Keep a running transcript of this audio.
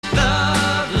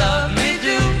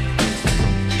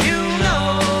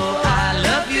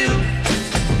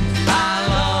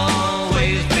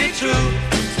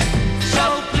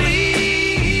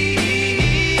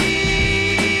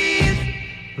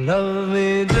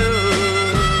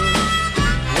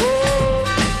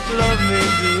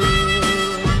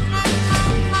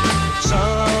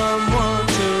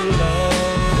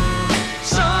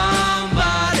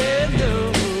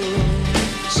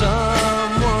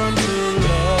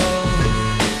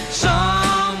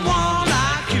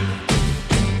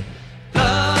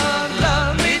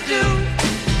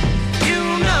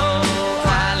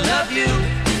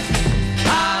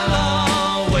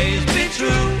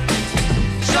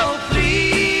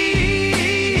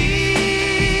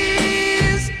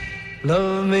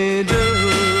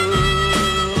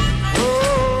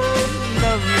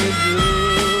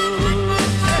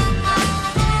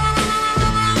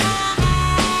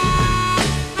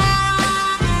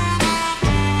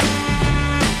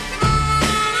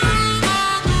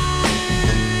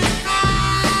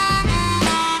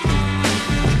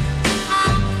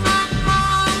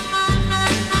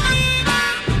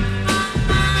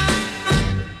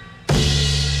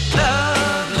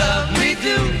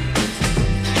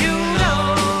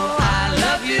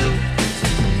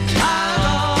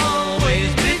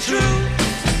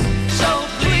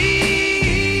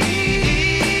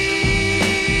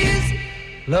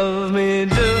me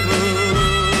do.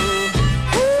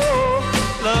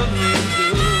 Oh, love me do.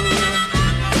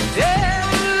 Yeah,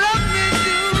 love me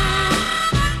do.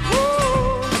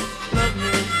 Oh, love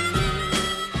me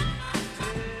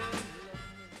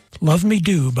do. Love Me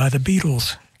Do by the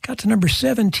Beatles got to number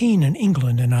 17 in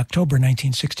England in October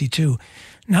 1962.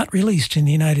 Not released in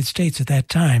the United States at that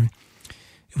time.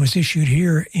 It was issued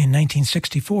here in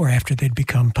 1964 after they'd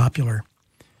become popular.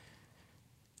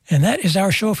 And that is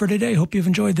our show for today. Hope you've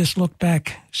enjoyed this look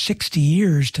back 60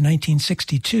 years to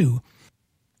 1962.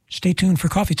 Stay tuned for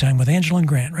Coffee Time with Angela and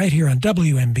Grant right here on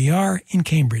WMBR in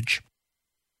Cambridge.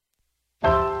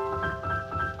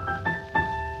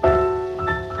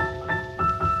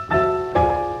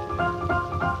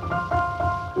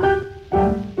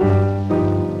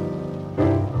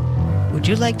 Would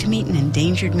you like to meet an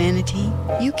endangered manatee?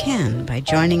 You can by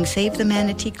joining Save the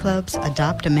Manatee Club's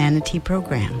Adopt a Manatee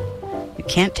program. You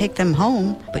can't take them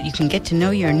home, but you can get to know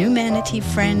your new manatee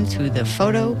friend through the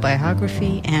photo,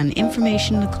 biography, and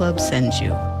information the club sends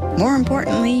you. More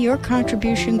importantly, your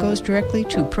contribution goes directly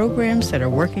to programs that are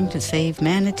working to save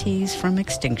manatees from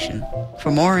extinction. For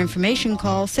more information,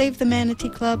 call Save the Manatee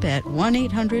Club at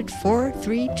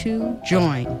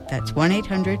 1-800-432-JOIN. That's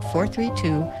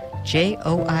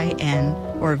 1-800-432-JOIN,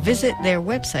 or visit their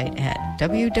website at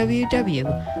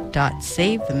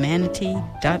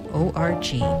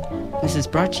www.savethemanatee.org. This is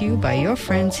brought to you by your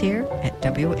friends here at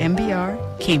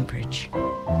WMBR Cambridge.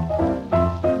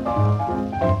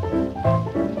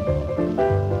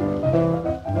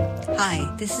 Hi,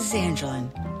 this is Angeline.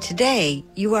 Today,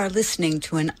 you are listening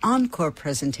to an encore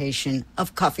presentation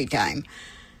of Coffee Time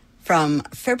from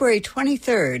February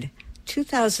 23rd,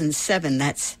 2007.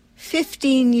 That's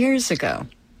 15 years ago,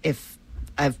 if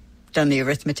I've done the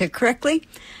arithmetic correctly.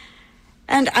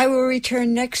 And I will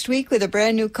return next week with a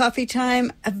brand new Coffee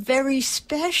Time, a very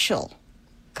special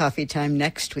Coffee Time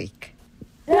next week.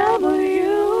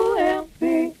 WMBR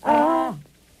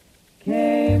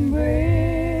Cambridge.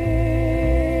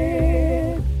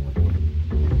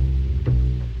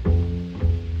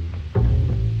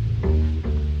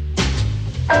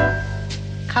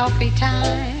 Coffee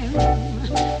time,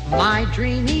 my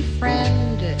dreamy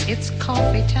friend, it's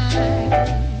coffee time.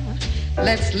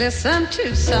 Let's listen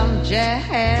to some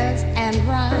jazz and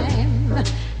rhyme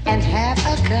and have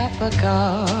a cup of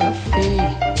coffee.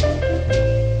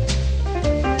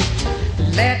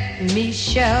 Let me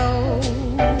show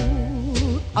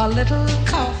a little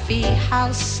coffee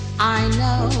house I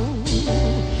know,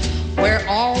 where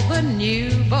all the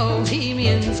new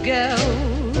bohemians go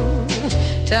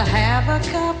to have a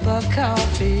cup of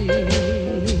coffee.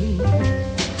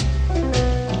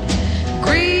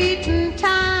 Greeting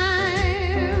time,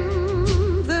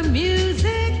 the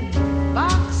music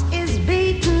box is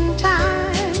beating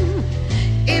time.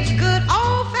 It's good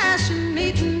old-fashioned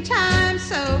meeting time,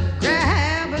 so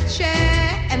grab a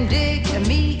chair and dig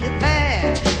me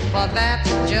there, for that's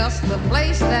just the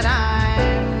place that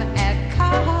I'm at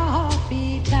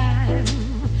coffee time.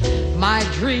 My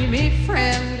dreamy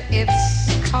friend, it's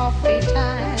coffee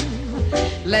time.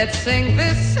 Let's sing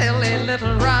this silly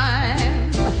little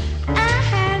rhyme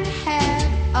and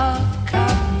have a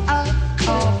cup of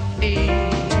coffee.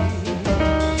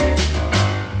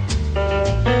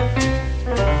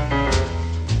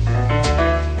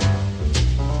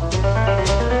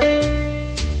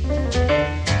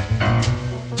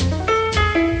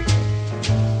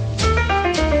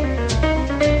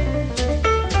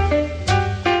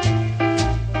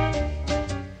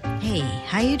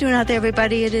 How you doing out there,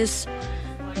 everybody? It is,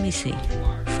 let me see,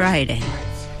 Friday,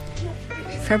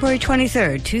 February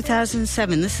 23rd,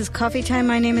 2007. This is Coffee Time.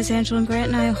 My name is Angela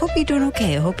Grant, and I hope you're doing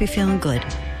okay. I hope you're feeling good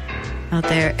out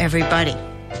there, everybody.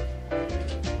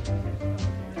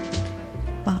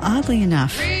 Well, oddly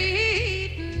enough,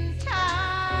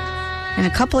 in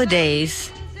a couple of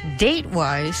days,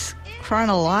 date-wise,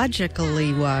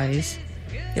 chronologically-wise,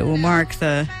 it will mark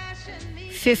the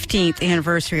 15th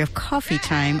anniversary of Coffee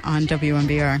Time on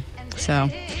WMBR. So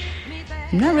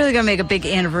I'm not really going to make a big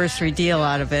anniversary deal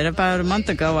out of it. About a month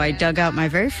ago, I dug out my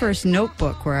very first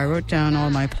notebook where I wrote down all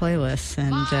my playlists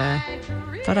and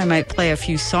thought I might play a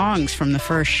few songs from the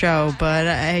first show, but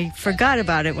I forgot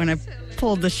about it when I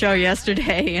pulled the show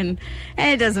yesterday, and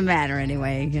it doesn't matter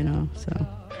anyway, you know, so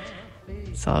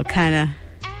it's all kind of,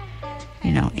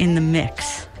 you know, in the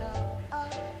mix.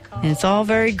 And it's all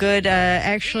very good.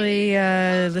 Actually,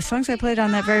 the songs I played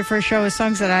on that very first show is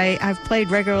songs that I've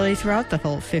played regularly throughout the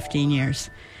whole 15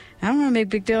 years. I don't want to make a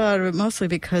big deal out of it, mostly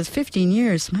because 15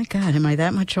 years, my God, am I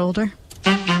that much older?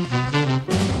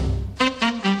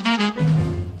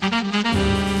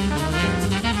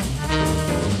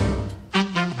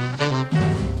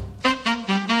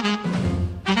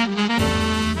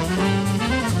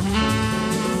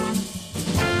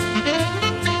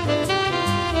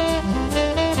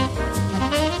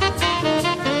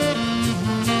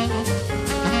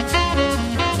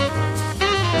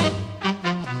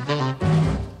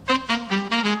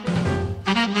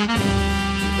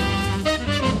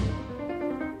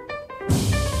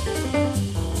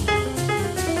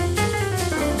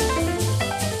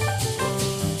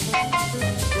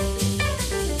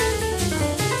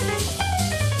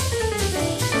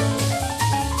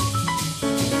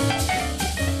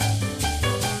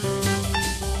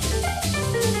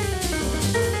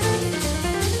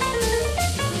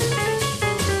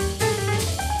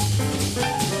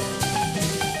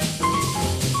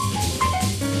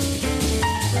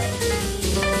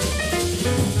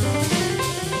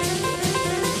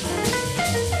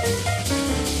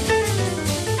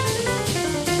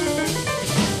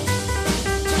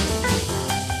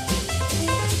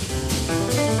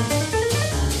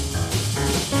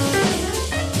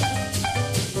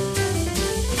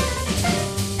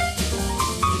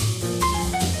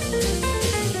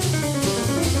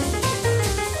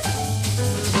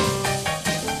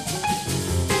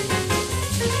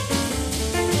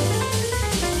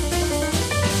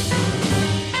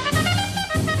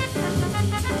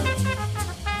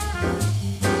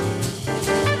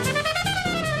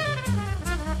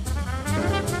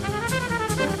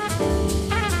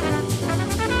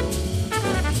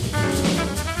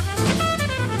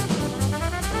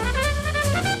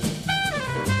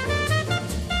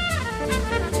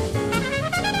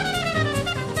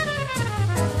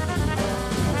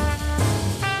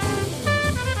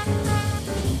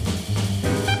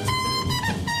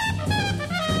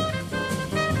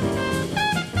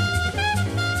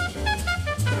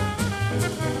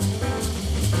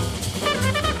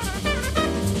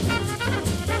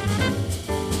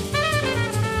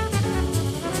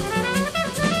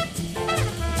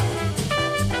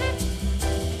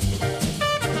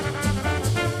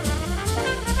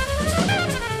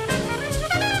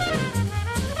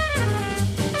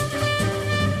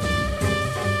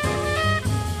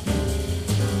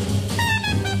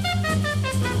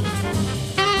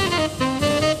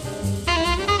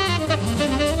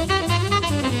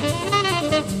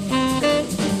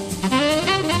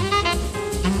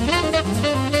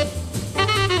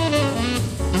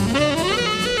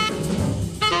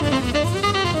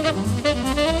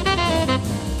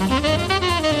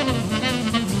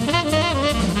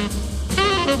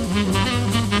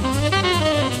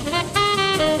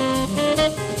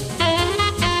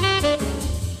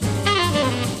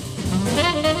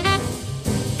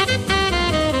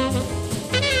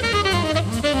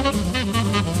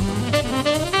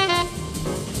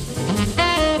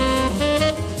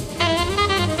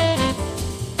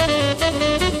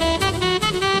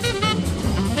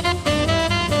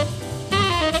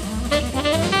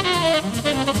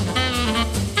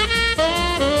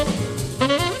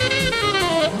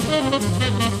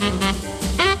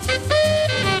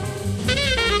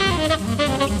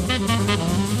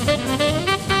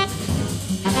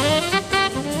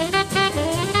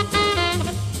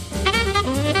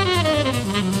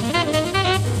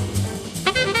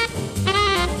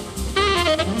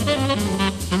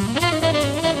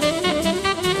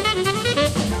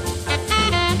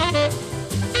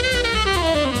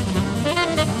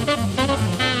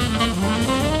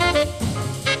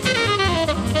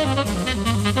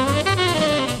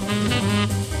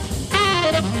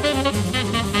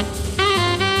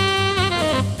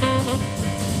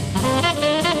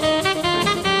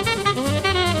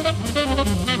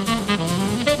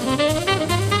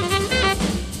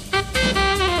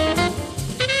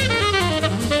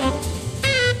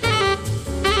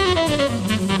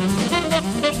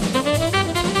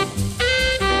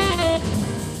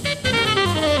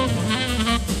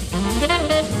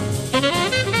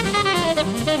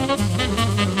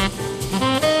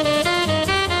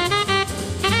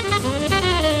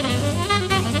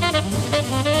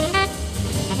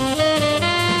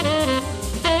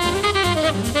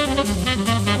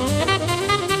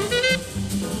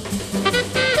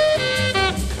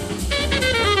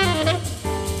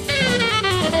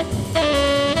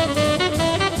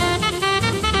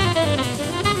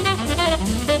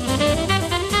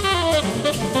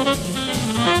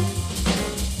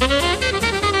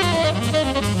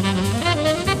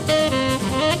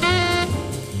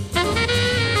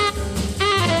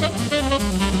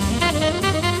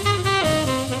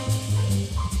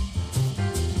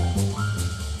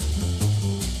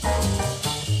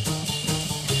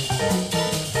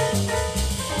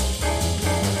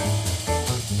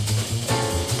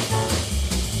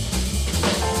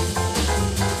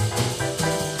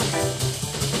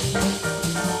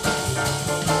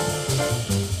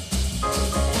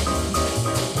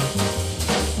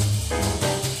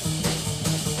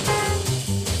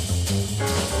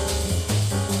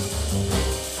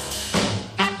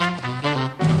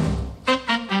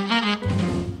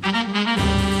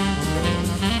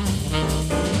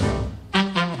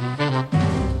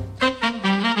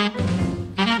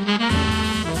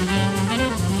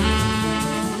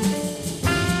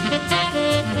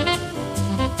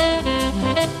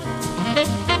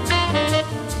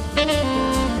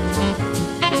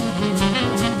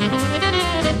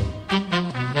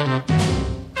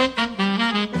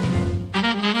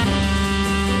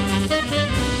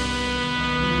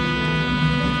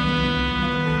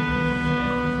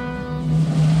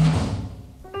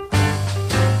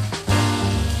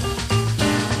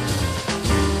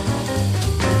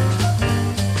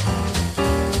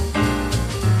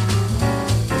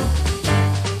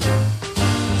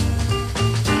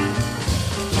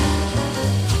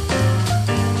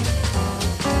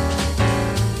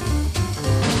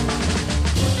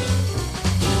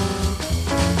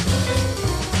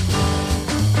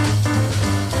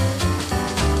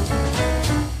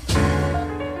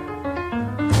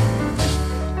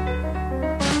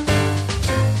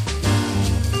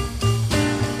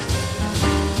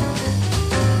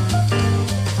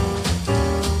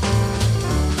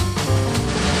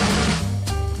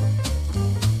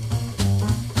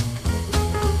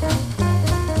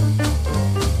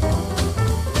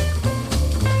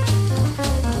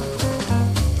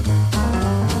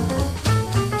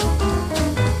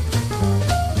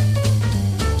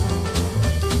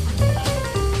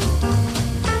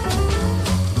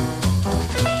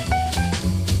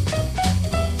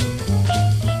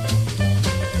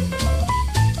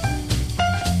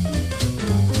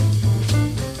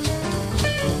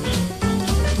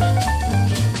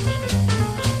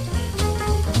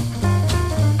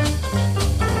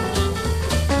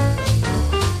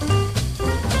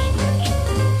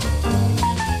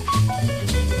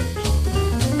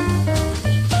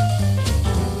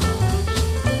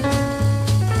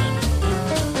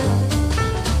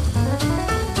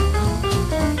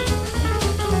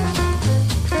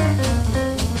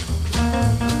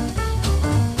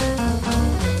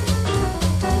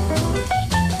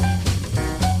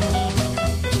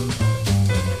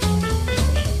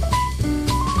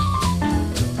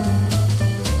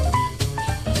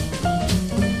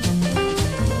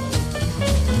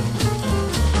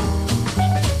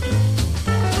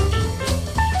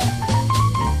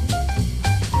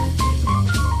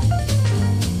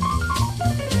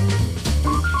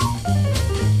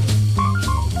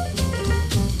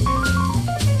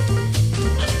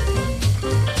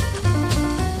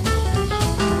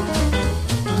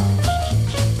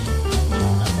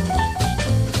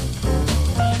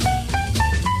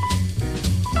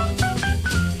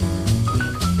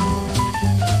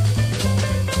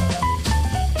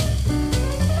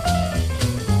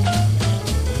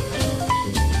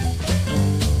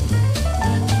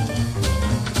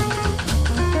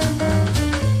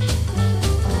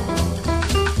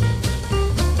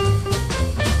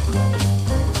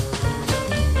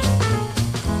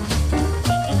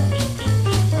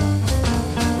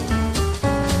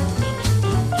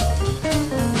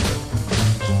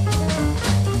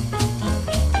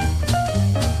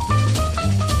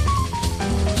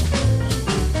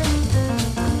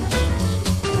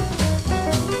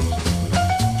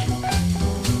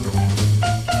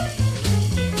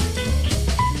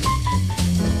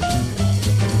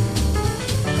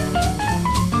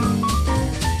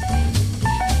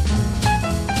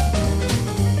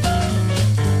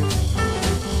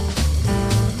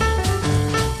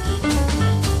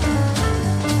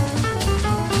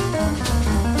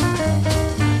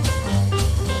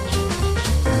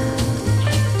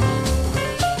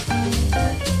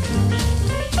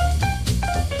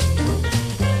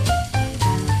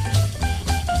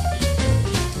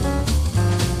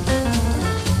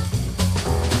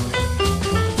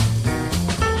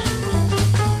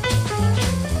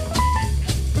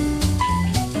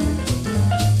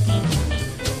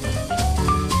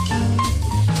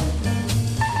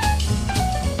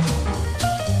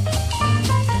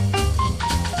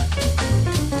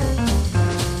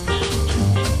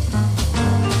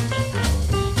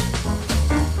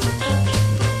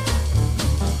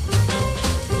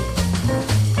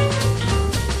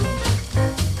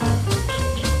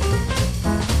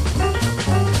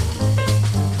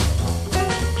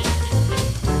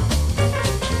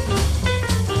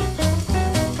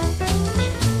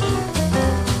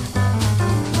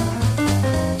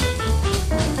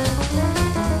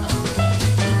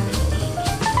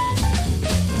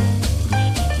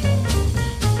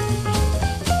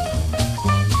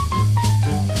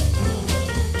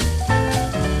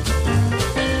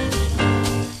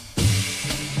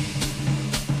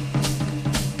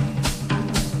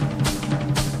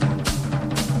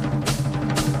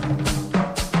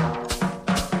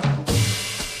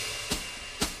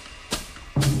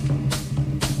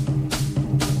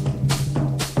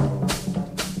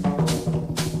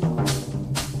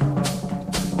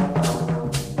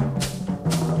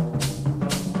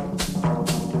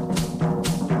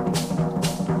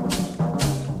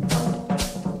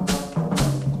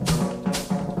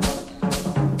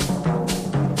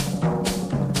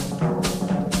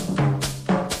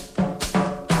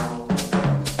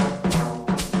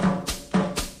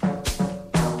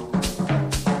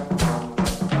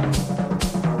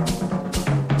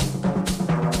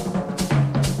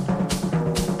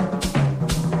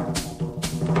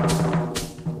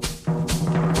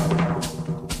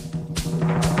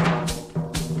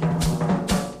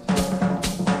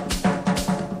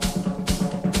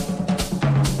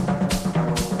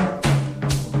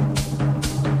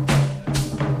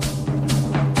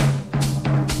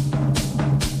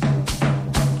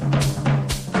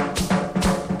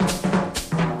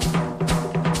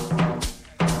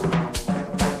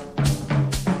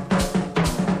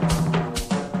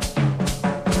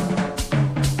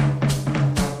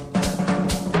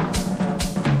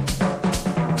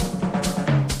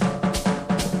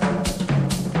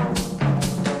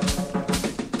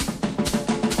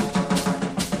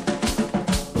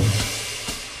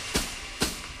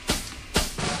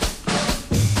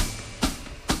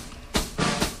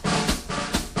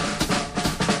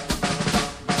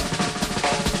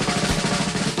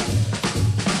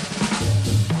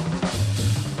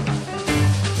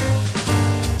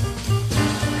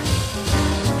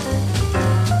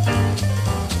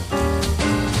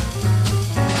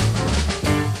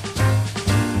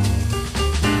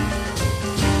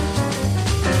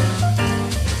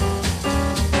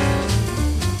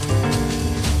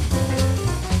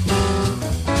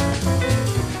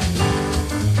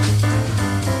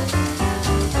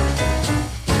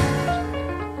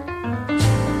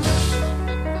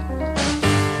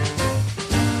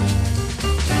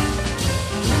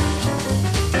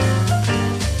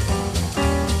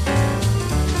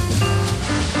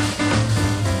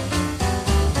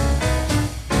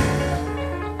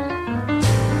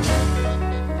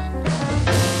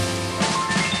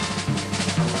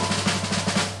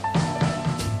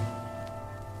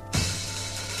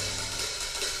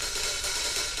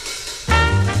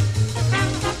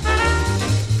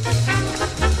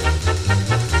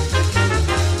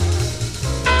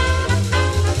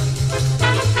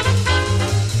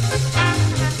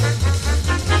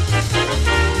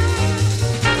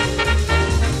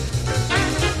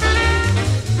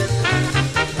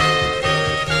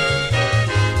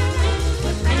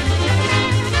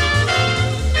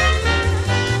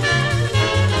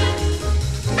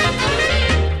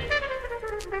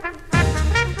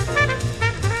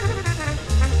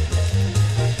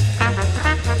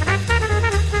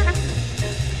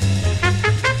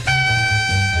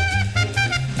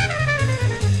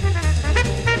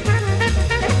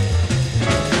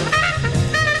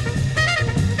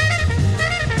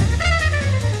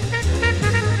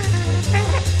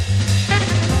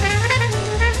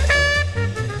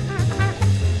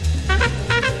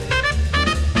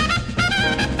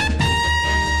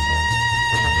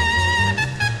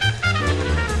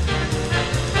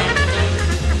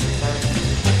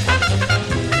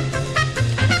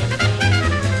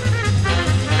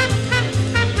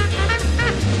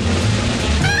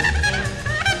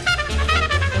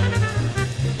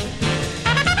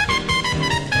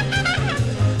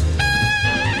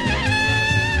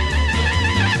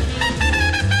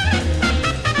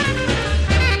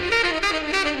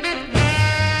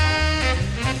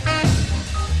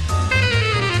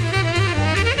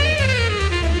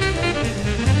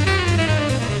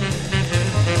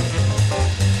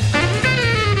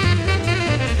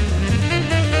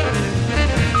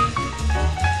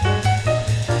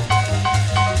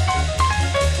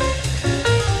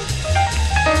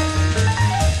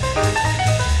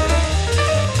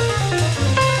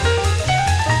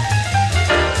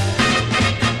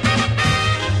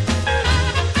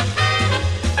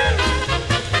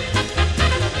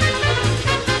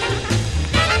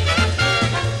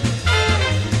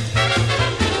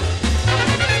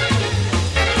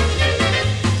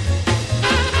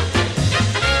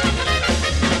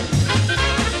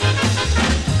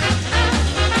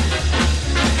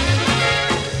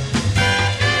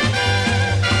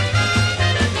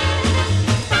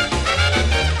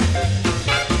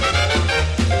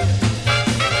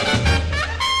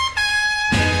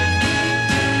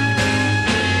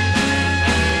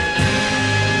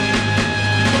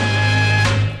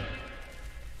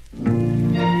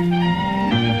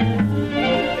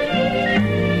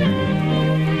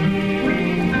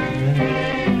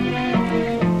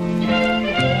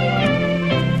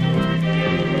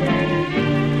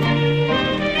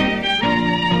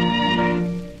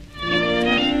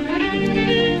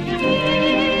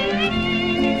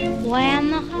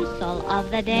 bustle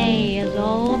of the day is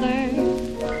over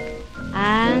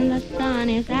and the sun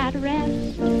is at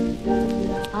rest.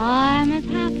 I'm as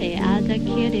happy as a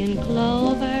kid in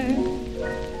clover.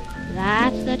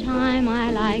 That's the time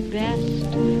I like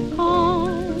best.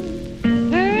 'Cause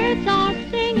birds are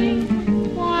singing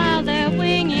while they're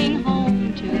winging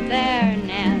home to their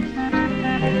nest.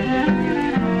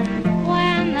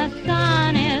 When the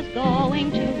sun is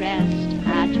going to rest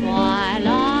at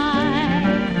twilight,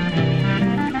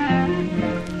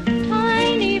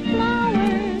 tiny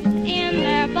flowers in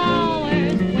their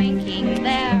bowers winking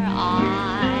their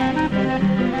eyes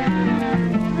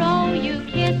throw you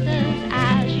kisses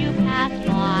as you pass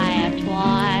by at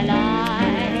twilight.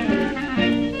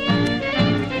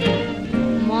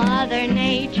 Mother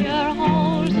Nature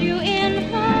holds you in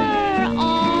her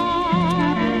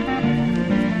arms.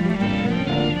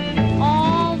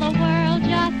 All the world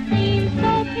just seems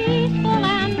so peaceful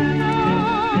and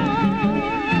calm.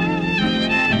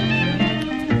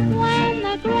 When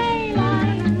the gray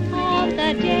light of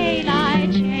the daylight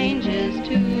changes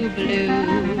to blue,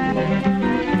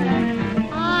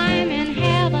 I'm in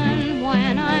heaven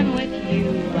when I'm with you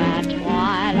at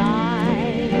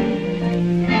twilight.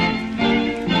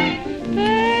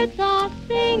 Birds are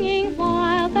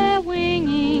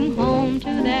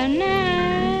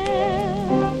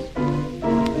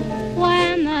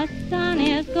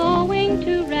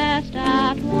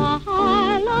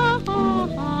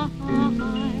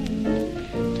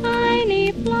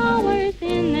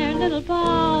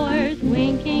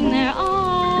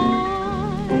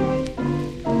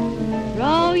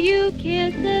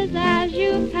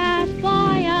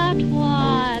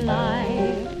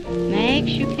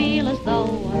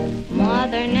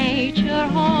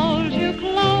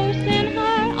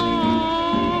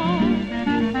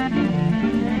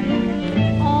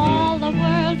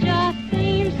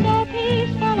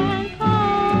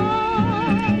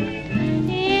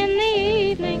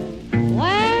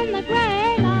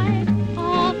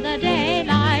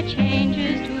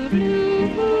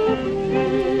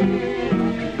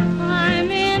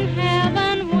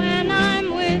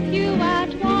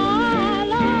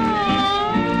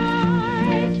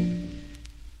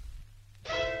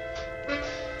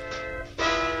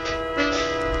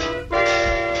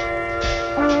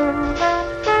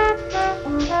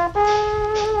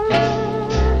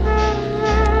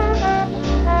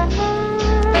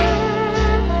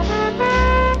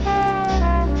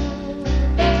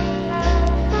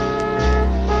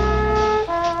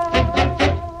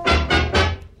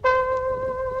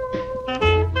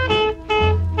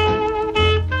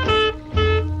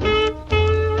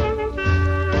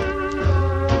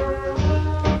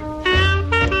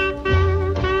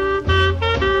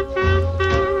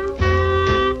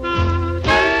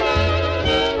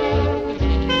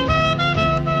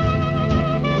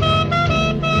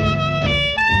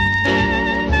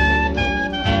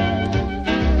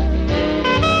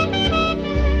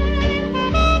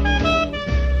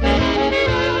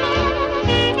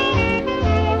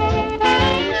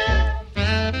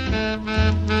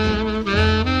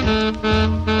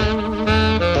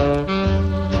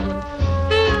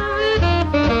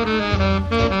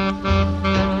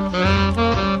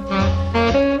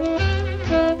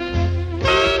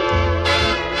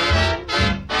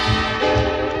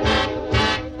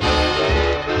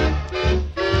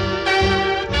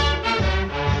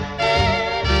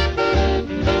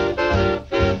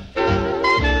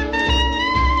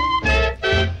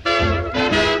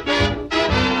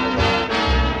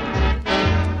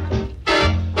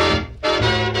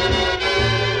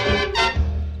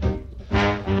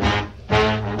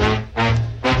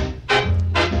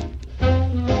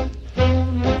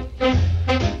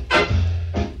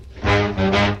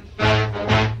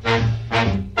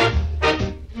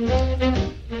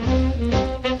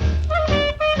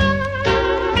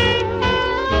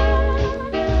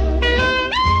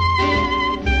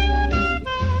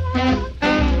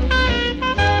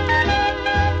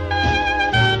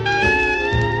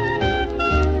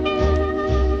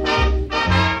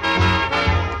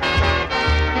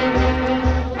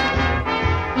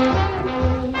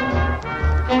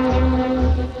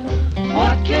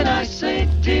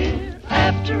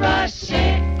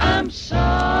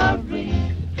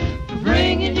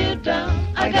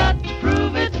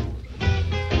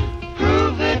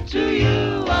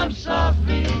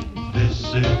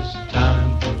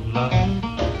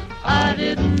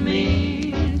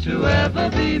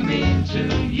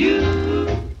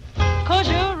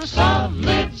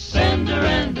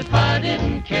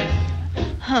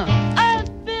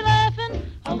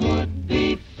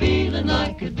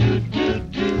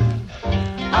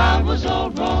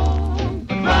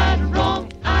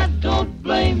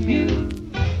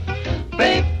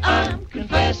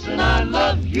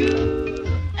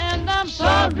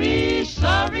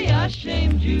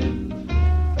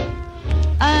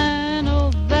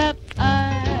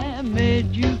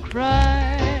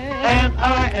right. And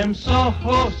I am so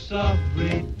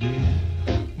sorry, dear.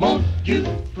 Won't you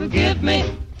forgive me?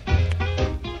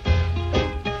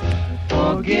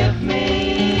 Forgive me.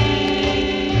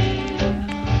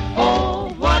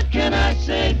 Oh, what can I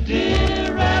say,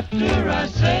 dear, after I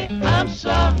say I'm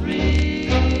sorry?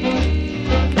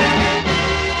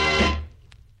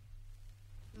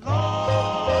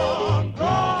 Long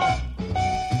gone,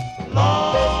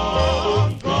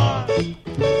 long gone,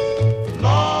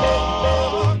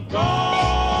 long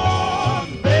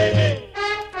gone, baby.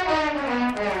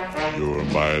 You're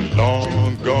my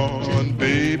long gone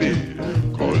baby,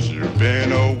 'cause you've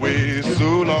been away so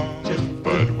long.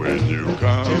 But when you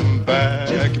come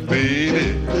back, baby,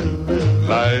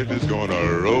 life is gonna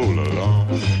roll along.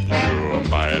 You're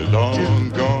my long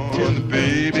gone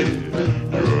baby,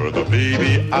 you're the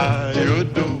baby I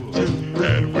adore.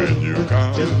 And when you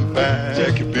come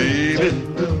back, baby,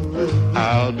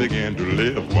 I'll begin to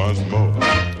live once more.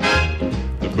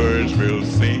 The birds will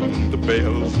sing, the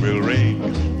bells will ring,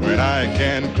 when I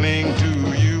can cling to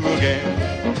you again.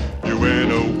 You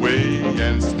went away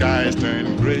and skies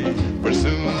turned gray, but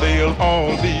soon they'll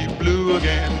all be blue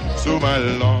again. So my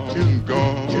long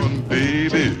gone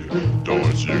baby,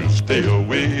 don't you stay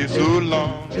away so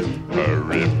long.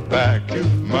 Hurry back,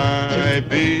 my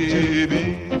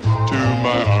baby, to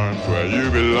my arms where you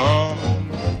belong.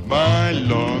 My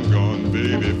long gone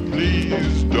baby,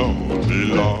 please don't be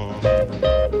long.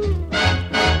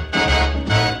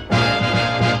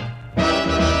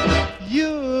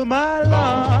 You're my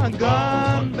long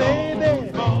gone baby,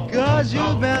 'cause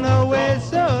you've been away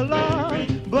so long.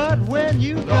 But when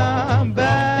you come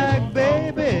back,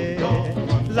 baby,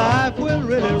 life will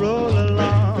really roll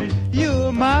along.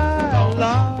 You're my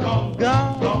long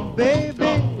gone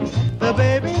baby, the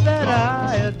baby that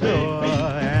I adore.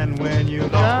 And when you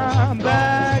come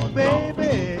back,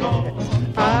 baby,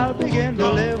 I'll begin to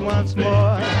live once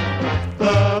more.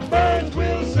 The birds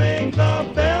will sing, the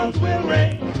bells will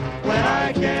ring, when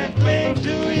I can cling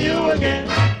to you again.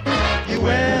 You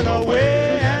went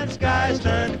away and skies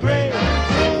turned gray,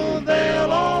 soon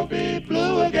they'll all be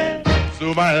blue again. So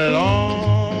my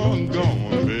long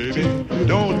gone baby,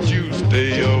 don't you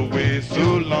stay away so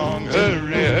long.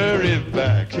 Hurry, hurry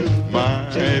back, my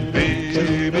baby,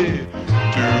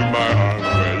 to my arms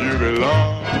where you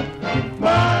belong.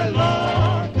 My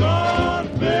long gone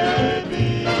baby,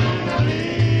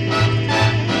 please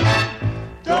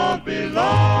don't be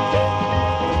long.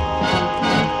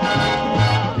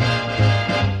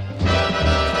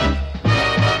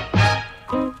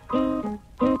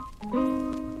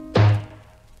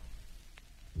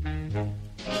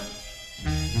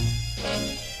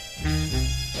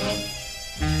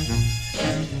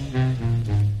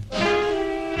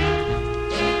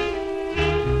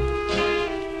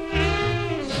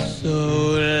 So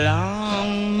long,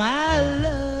 my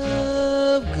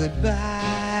love,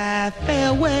 goodbye,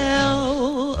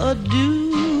 farewell,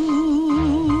 adieu.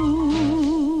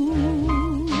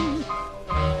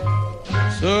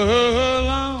 So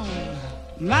long,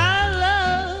 my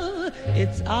love,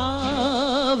 it's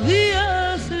obviously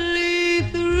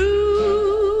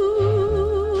through.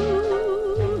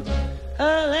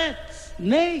 Let's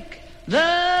make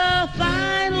the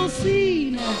final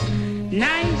scene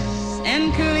nice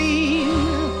and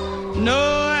clean, no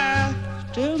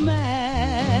aftermath.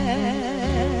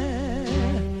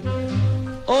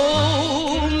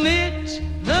 Omit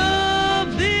the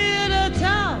bitter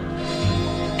talk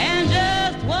and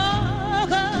just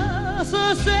walk us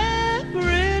a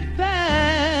separate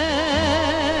path.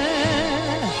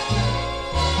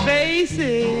 Face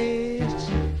it,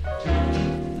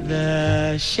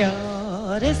 the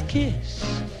shortest kiss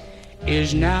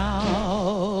is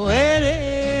now an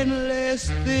endless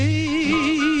thing.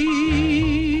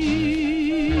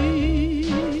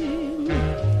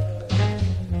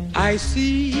 I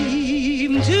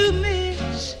seem to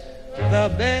miss the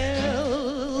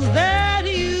bells that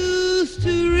used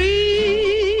to ring.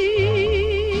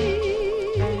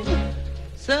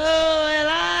 So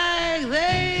like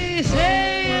they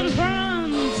say in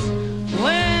France,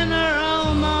 when a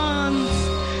romance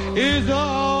is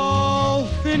all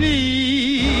finished,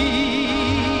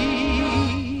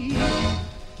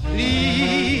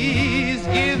 please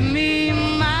give me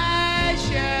my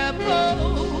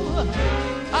chapeau.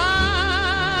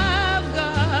 I've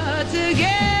got to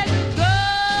get going.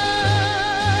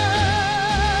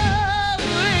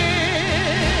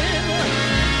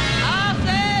 I'll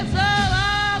say so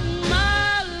long,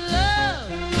 my love.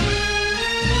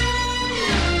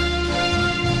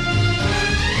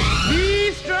 Be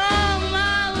strong,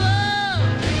 my love.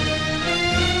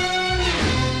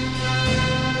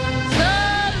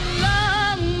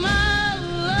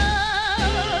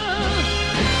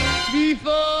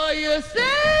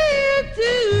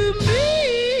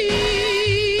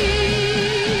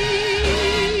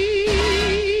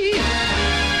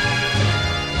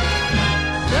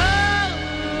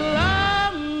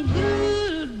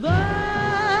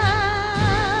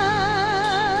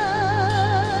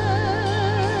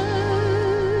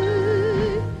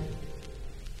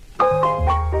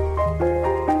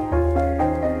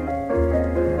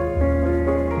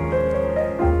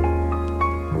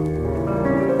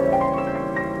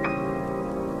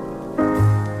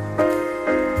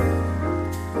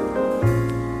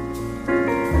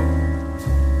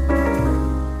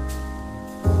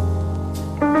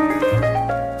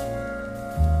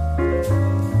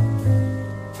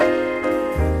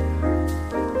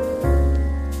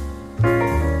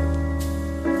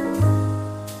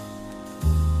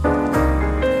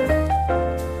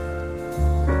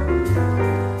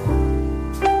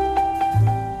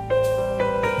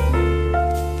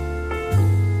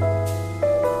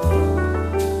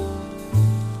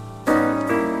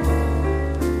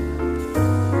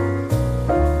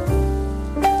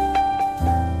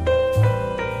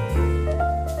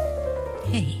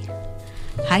 Hey,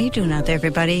 how you doing out there,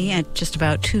 everybody? At just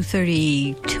about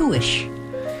 2:32-ish.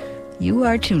 You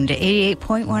are tuned to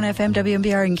 88.1 FM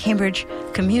WMBR in Cambridge,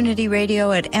 Community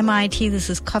Radio at MIT. This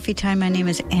is Coffee Time. My name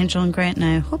is Angela Grant, and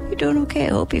I hope you're doing okay. I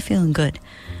hope you're feeling good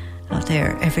out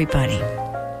there, everybody.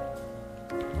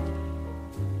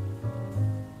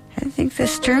 I think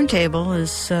this turntable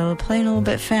is playing a little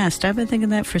bit fast. I've been thinking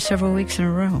that for several weeks in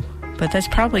a row, but that's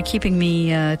probably keeping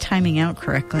me timing out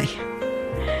correctly.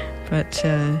 But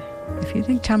if you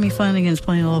think Tommy Flanagan's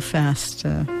playing a little fast,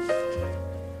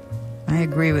 I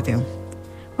agree with you.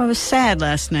 Well, I was sad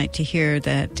last night to hear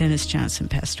that Dennis Johnson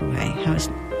passed away. I was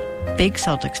a big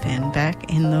Celtics fan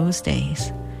back in those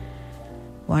days.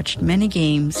 Watched many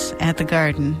games at the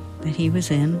Garden that he was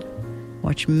in.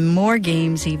 Watched more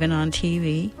games even on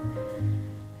TV.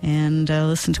 And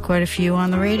listened to quite a few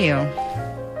on the radio.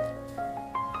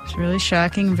 It's really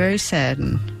shocking and very sad,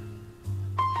 and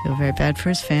I feel very bad for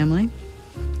his family.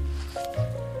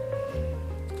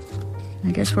 I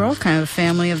guess we're all kind of a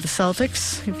family of the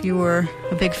Celtics, if you were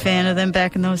a big fan of them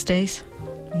back in those days.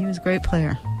 He was a great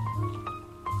player.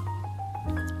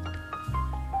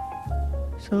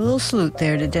 So a little salute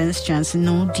there to Dennis Johnson, an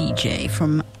old DJ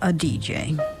from a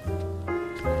DJ.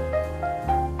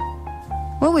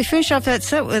 Well, we finished off that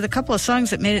set with a couple of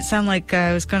songs that made it sound like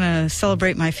I was going to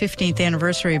celebrate my 15th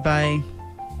anniversary by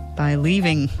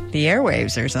leaving the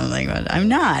airwaves or something, but I'm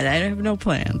not. I have no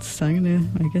plans. So I'm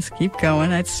going to, I guess, keep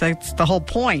going. That's the whole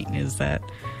point, is that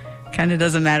kind of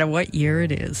doesn't matter what year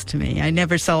it is to me. I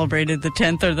never celebrated the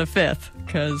 10th or the 5th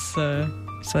because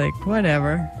it's like,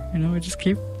 whatever. We just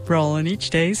keep rolling. Each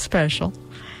day is special.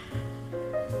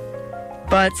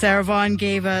 But Sarah Vaughan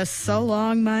gave us So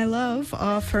Long, My Love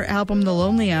off her album The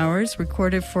Lonely Hours,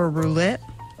 recorded for Roulette,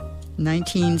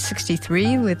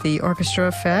 1963, with the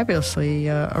orchestra fabulously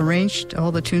arranged,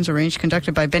 all the tunes arranged,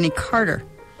 conducted by Benny Carter.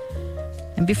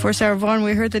 And before Sarah Vaughan,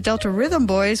 we heard the Delta Rhythm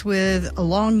Boys with A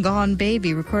Long Gone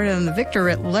Baby, recorded on the Victor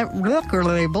record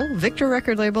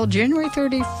label, January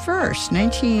 31st,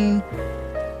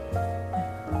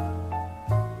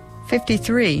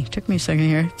 1953. Took me a second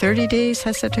here. 30 days,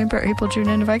 has September, April, June,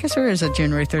 end of, I guess there is a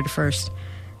January 31st.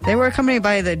 They were accompanied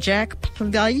by the Jack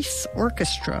Place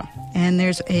Orchestra. And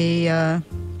there's a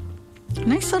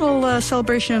nice little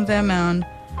celebration of them on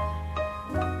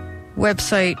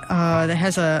website that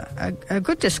has a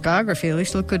good discography, at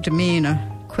least looked good to me in a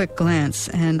quick glance.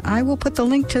 And I will put the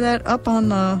link to that up on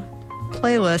the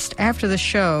playlist after the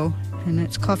show. And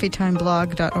it's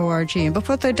coffeetimeblog.org. And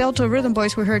before the Delta Rhythm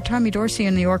Boys, we heard Tommy Dorsey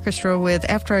in the orchestra with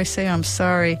After I Say I'm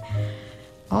Sorry.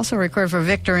 Also recorded for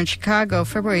Victor in Chicago,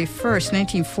 February 1st,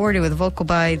 1940, with a vocal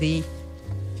by the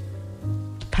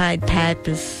Pied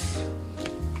Pipers.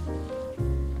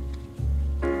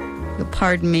 You'll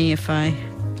pardon me if I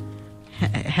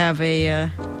have an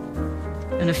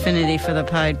affinity for the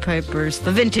Pied Pipers,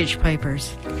 the Vintage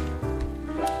Pipers.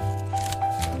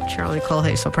 Charlie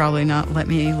Colhase will probably not let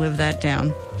me live that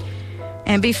down.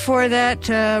 And before that,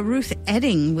 Ruth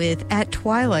Edding with At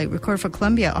Twilight, recorded for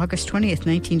Columbia, August 20th,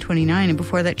 1929. And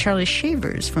before that, Charlie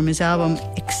Shavers from his album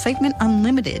Excitement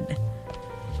Unlimited.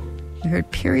 We heard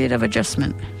Period of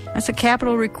Adjustment. That's a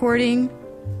Capitol recording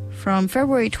from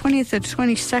February 20th to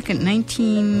 22nd,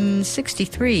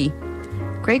 1963.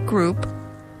 Great group,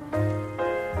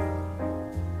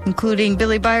 including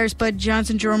Billy Byers, Bud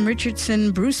Johnson, Jerome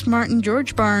Richardson, Bruce Martin,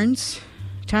 George Barnes,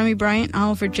 Tommy Bryant,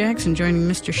 Oliver Jackson joining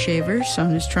Mr. Shavers on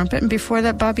his trumpet. And before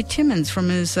that, Bobby Timmons from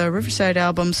his Riverside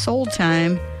album Soul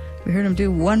Time. We heard him do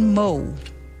One Mo,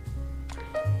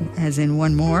 as in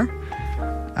one more.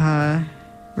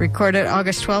 Recorded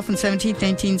August 12th and 17th,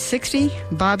 1960.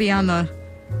 Bobby on the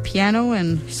piano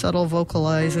and subtle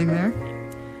vocalizing there.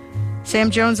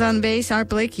 Sam Jones on the bass, Art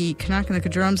Blakey knocking the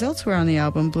drums. Elsewhere on the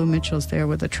album, Blue Mitchell's there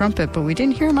with the trumpet, but we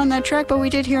didn't hear him on that track, but we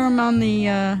did hear him on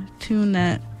the tune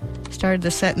that started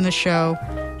the set in the show,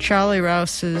 Charlie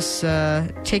Rouse's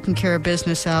Taking Care of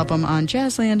Business album on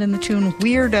Jazzland, and the tune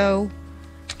Weirdo,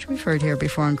 which we've heard here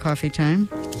before on Coffee Time.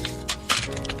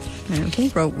 And who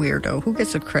wrote Weirdo? Who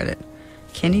gets the credit?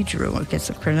 Kenny Drew gets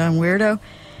the credit on Weirdo.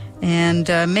 And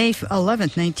May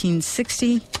 11th,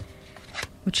 1960,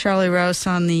 with Charlie Rouse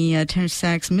on the tenor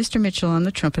sax, Mr. Mitchell on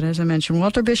the trumpet, as I mentioned,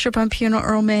 Walter Bishop on piano,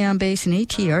 Earl May on bass, and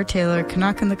A.T.R. Taylor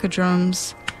knocking the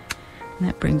drums. And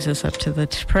that brings us up to the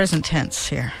present tense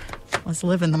here. Let's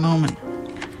live in the moment.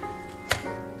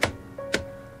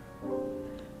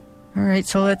 All right,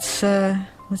 so let's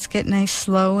get nice,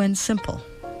 slow, and simple.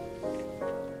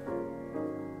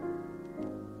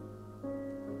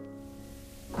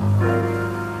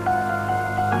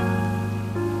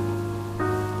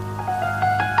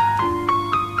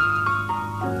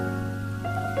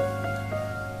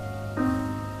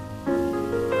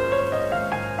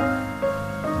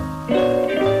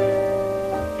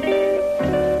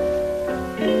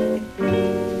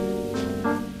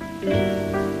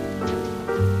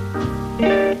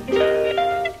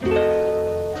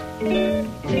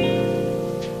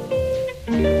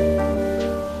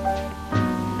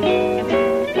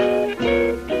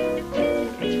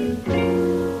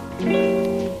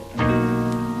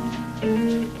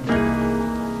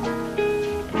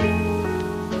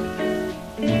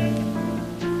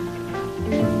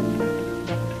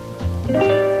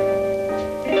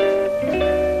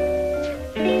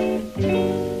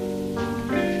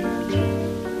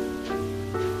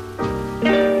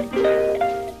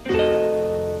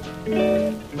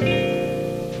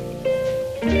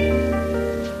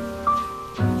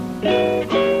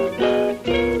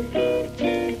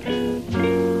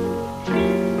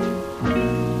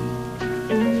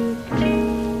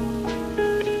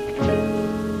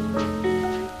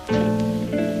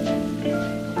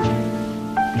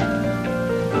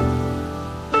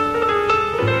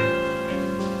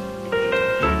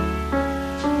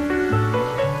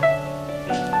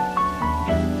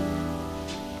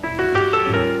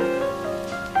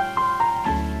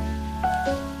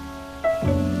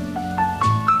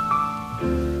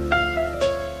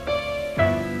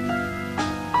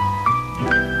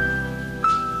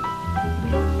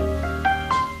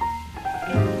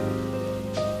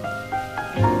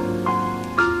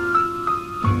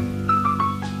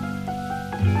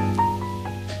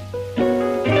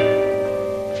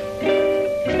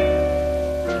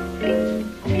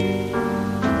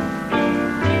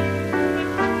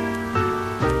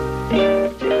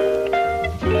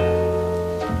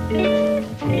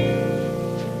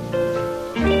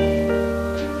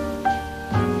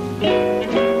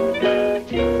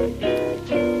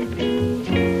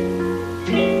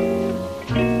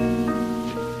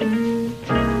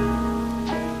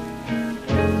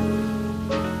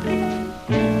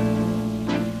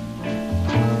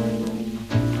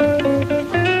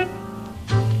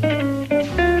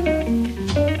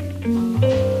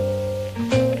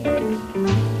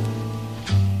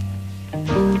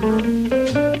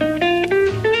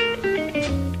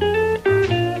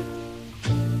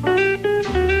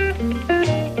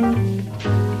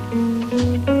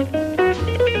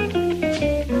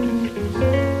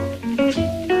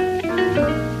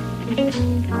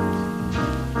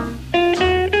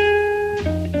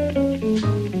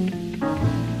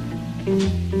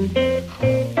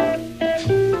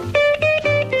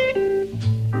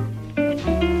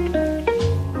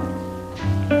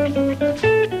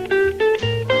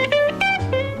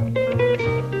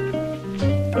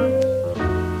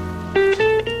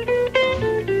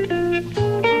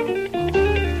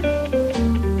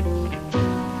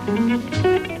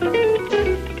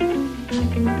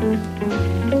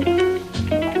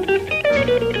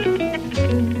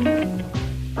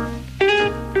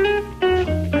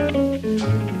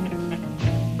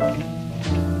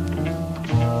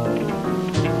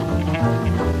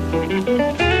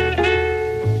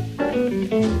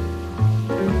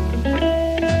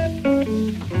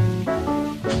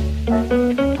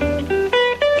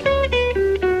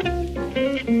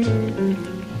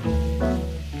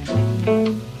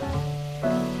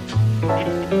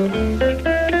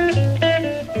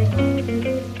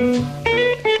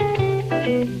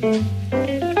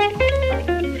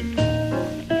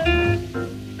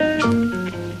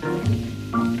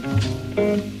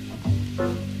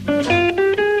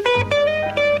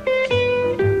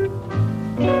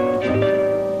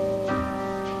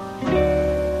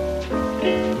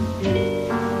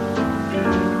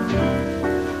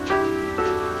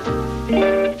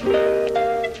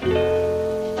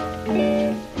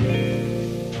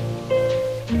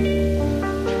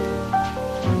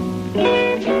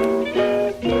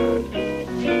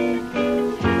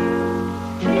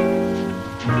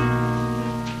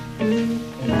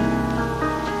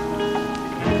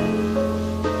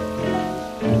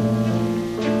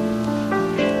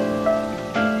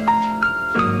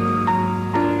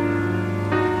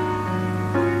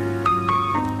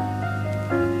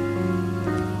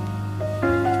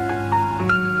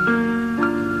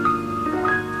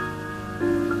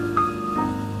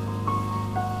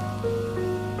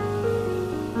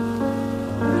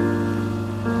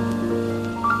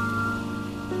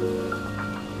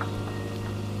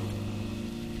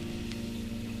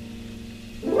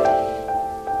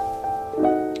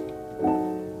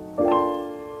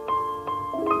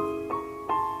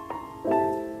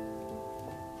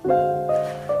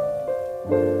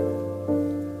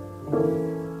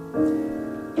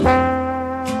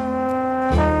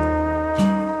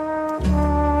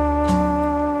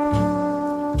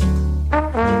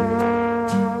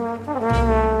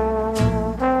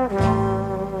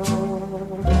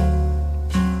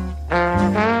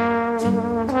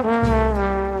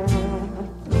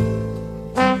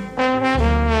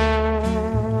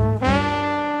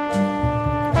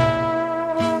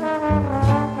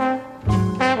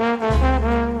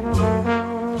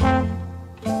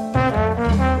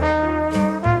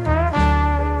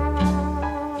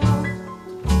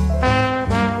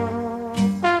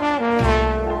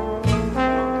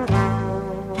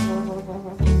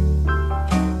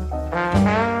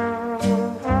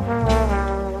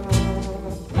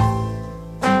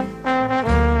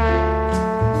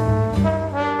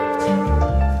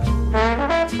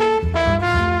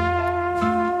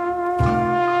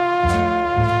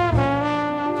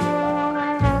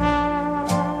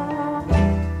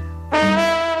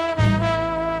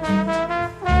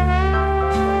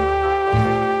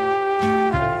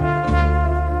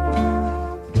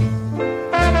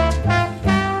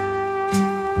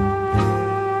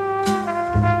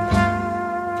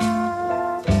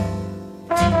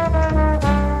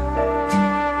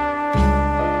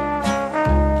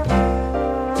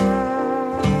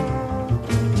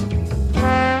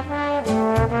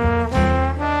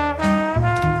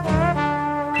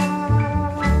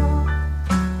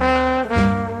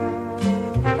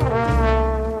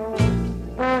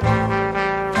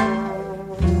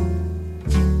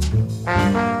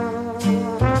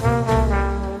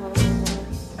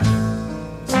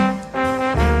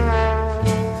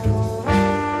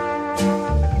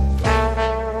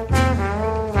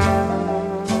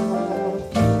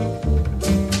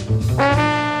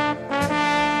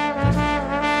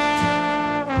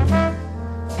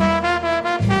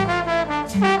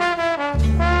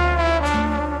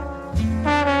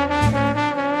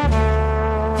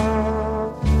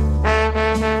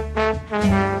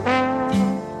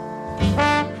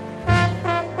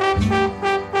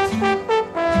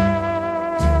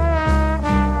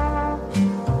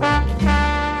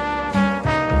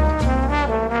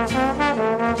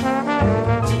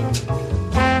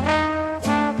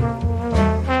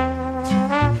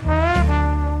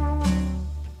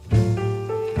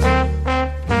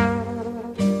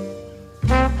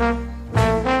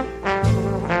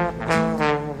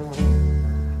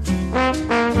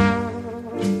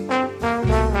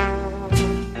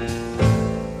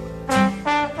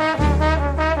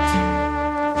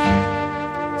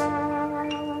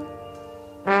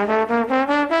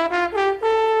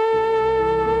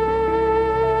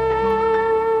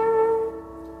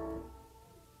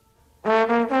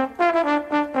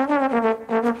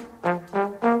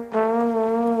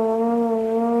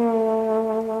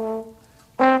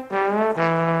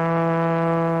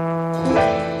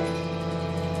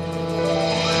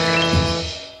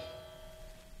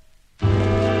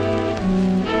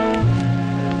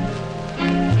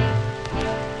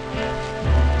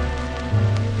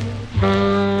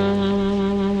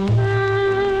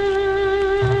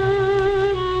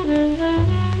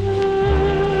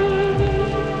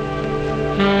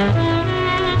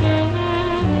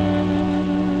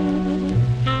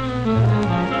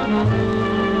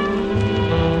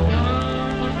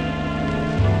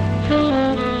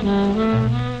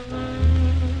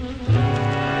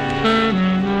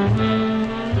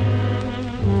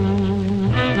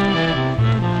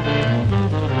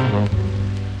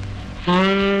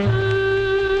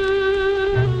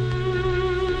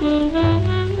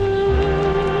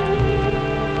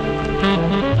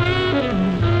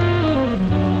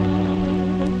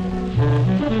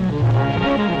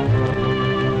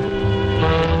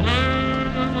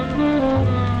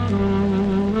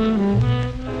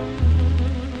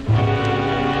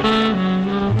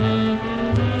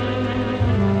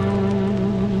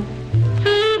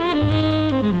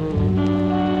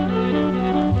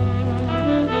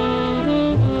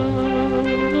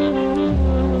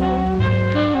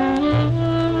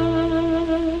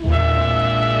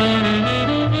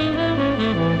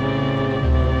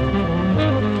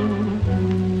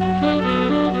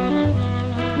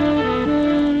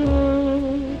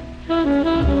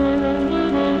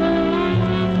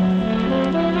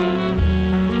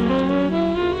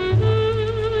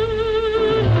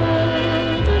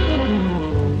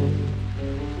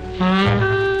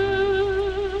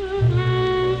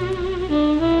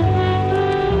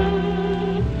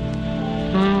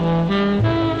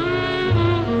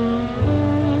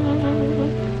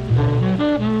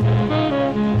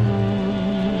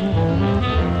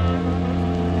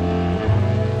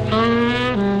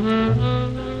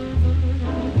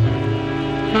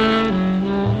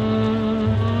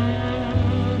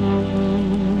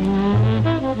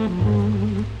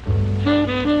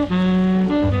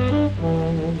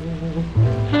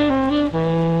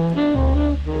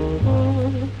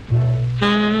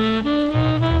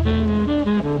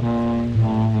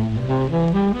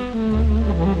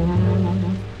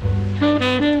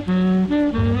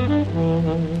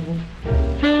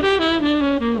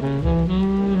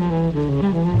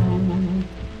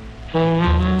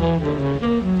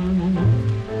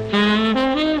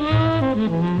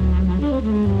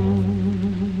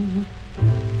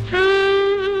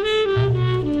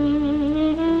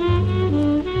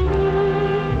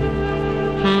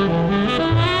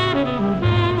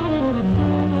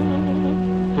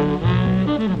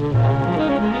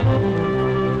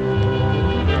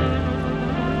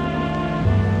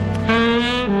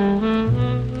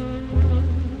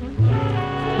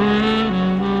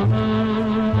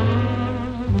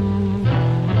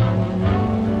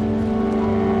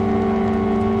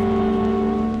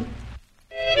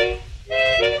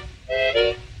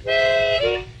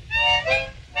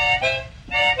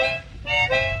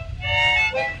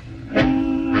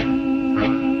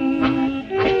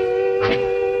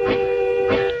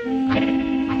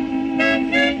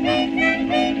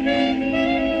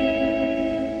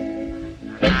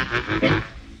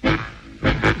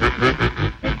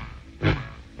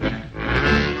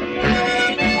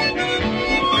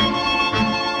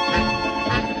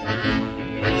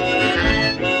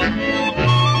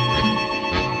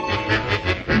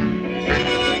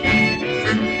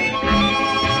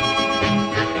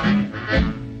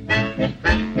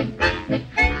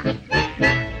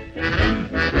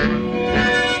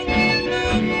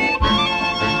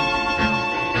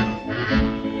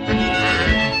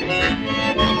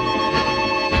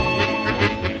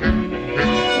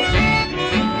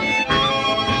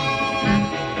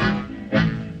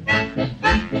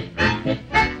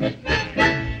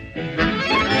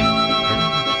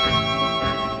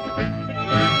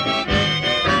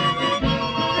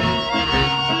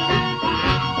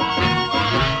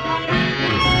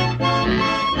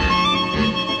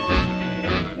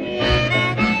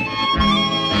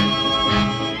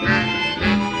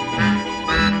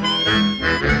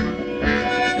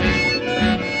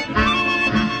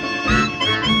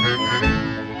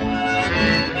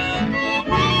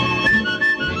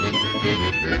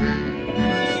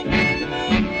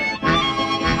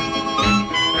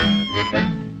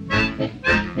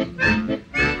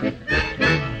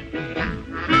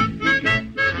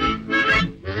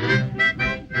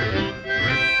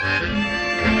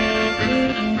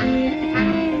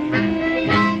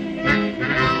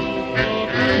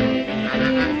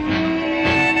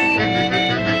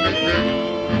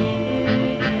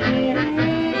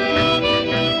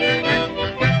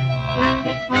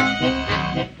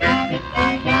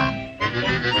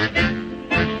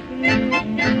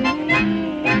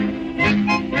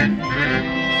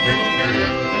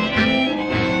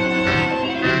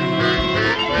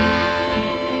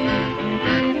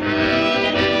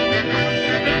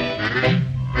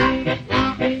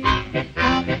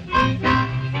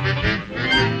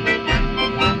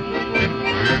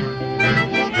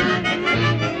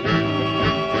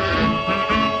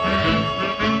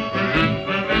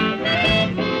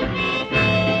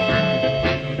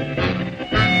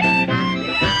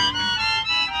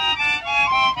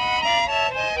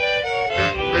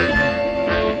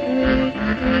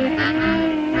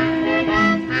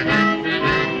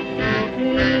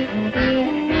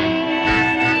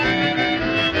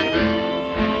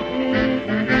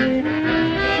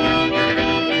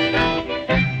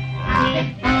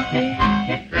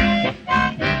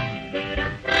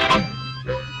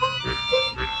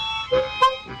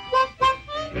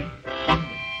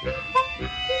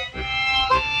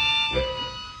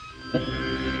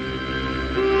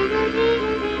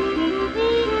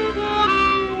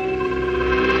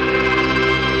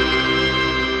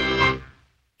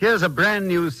 Here's a brand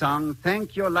new song,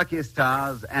 Thank Your Lucky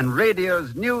Stars, and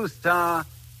radio's new star,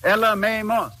 Ella Mae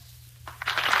Moss.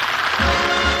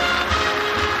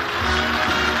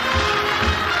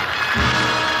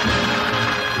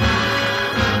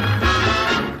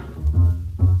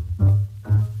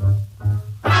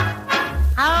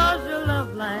 How's your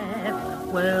love life?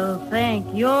 Well,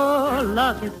 thank your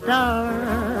lucky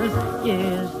stars.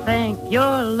 Yes, thank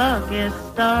your lucky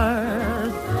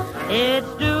stars. It's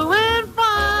doing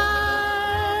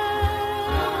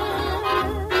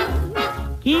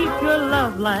keep your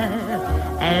love life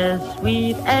as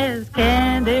sweet as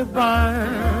candy bars,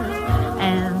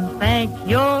 and thank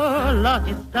your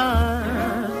lucky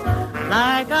stars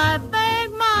like I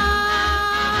thank mine.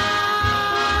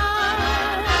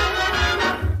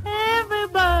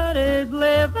 Everybody's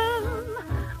living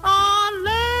on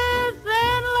less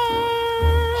and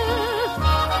less,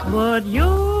 but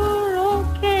you're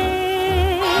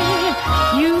okay.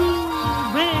 You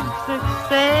big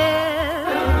success.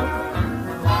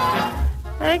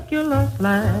 Thank your love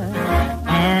life,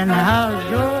 and how's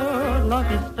your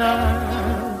lucky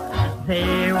stars?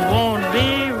 They won't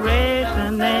be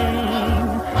rationing.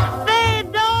 They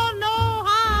don't know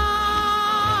how.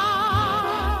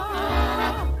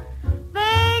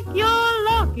 Thank your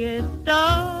lucky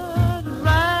stars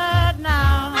right now.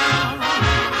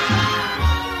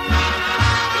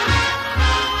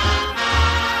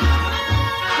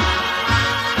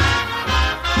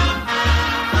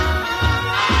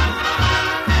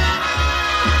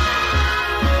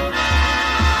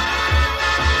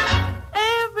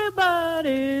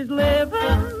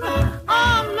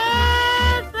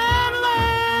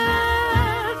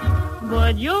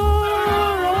 But you're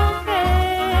okay.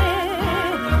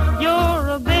 You're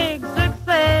a big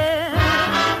success.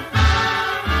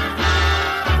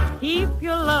 Keep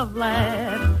your love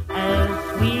life as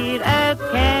sweet as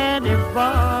candy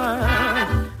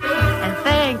bars, and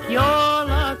thank your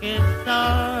lucky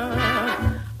stars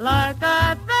like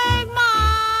I thank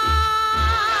mine.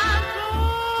 So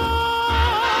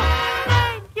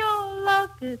thank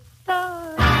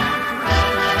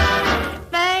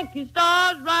walking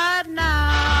stars right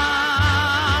now.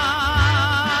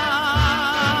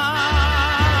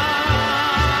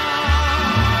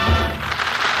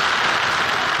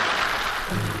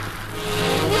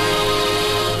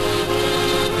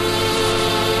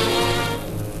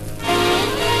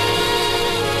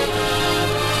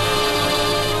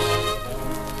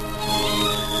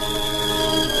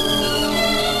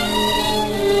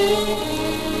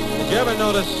 Did you ever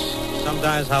notice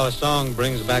sometimes how a song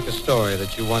brings back a story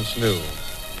that you once knew?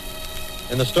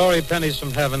 In the story Pennies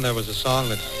from Heaven, there was a song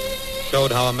that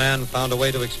showed how a man found a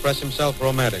way to express himself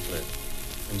romantically,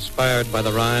 inspired by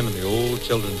the rhyme in the old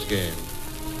children's game.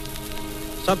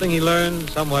 Something he learned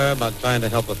somewhere about trying to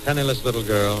help a penniless little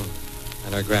girl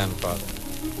and her grandfather.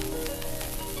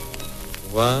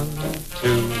 1,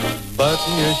 2,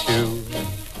 button your shoe,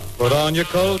 put on your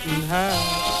coat and hat.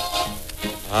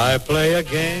 I play a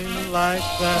game like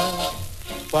that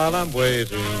while I'm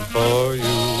waiting for you.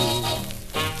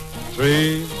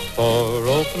 3, 4,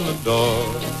 open the door,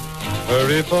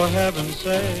 hurry for heaven's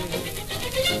sake.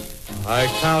 I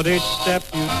count each step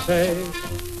you take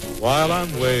while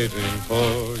I'm waiting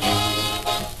for you.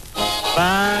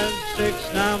 5,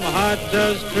 6, now my heart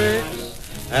does tricks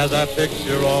as I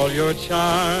picture all your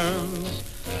charms.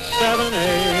 7,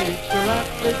 8, you're at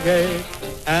the gate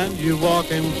and you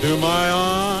walk into my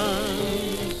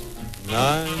arms.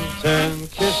 9, 10,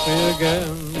 kiss me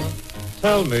again.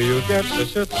 Tell me you get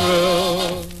such a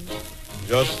thrill,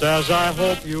 just as I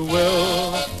hope you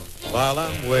will, while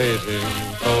I'm waiting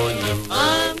for you.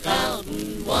 I'm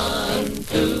counting 1,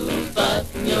 2,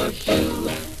 button your shoe.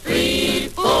 3,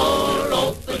 4,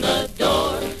 open the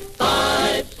door.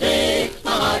 5, 6,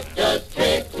 my heart does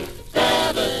tricks.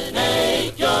 7,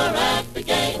 8, you're at the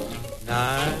gate.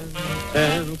 9,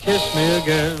 10, kiss me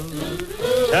again.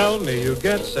 Tell me you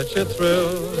get such a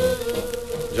thrill,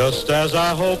 just as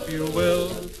I hope you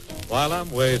will, while I'm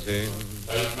waiting.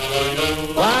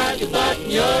 Why you button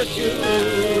your shoe?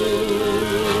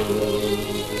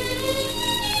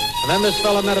 And then this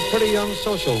fella met a pretty young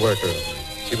social worker.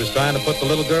 She was trying to put the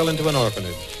little girl into an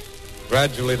orphanage.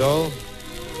 Gradually, though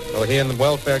he and the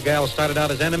welfare gal started out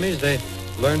as enemies, they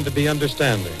learned to be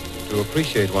understanding, to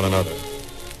appreciate one another.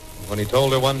 When he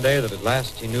told her one day that at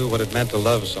last he knew what it meant to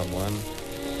love someone,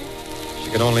 she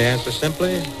could only answer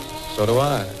simply, so do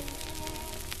I.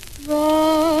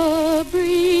 The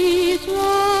breeze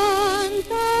runs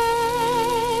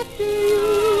after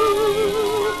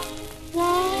you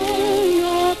while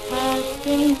you're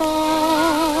passing by.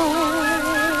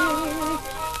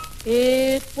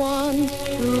 It wants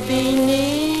to be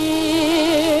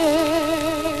near,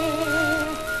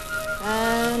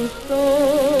 and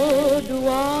so do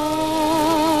I.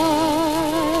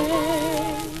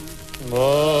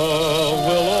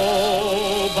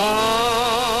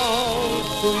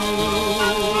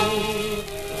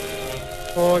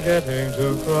 Forgetting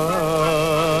to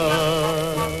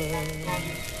cry,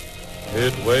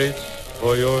 it waits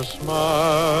for your smile,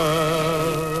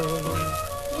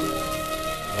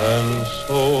 and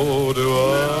so do I.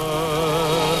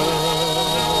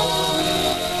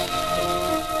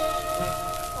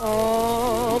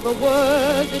 All the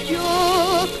words at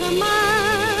your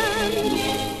command,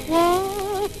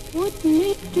 what wouldn't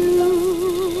it do?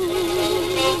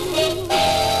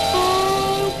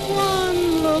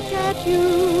 At you,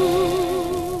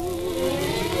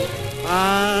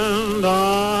 and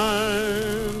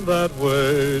I'm that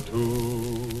way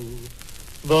too.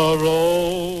 The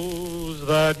rose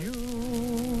that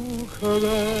you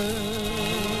caress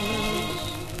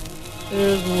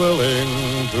is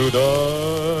willing to die.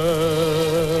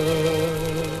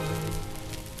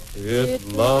 It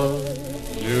loves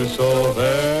you so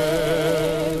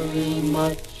very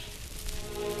much,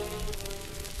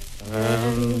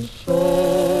 and so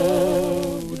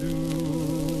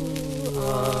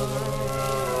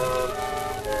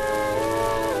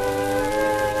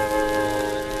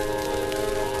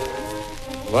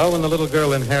Well, when the little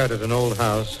girl inherited an old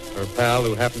house, her pal,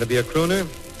 who happened to be a crooner,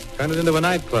 turned it into a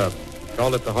nightclub,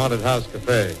 called it the Haunted House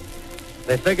Cafe.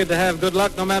 They figured to have good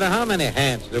luck no matter how many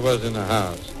hants there was in the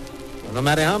house, or no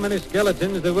matter how many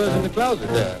skeletons there was in the closet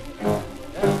there.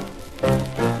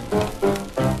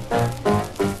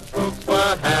 Folks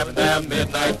were having their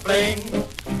midnight fling.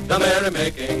 The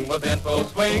merrymaking was in full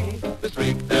swing. They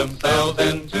shrieked themselves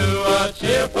into a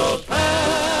cheerful trance.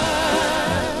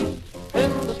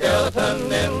 The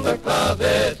skeleton in the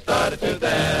closet started to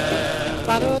dance.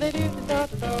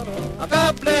 A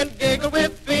goblin giggled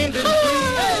with fiendish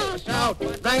glee. A shout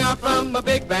rang out from a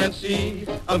big banshee.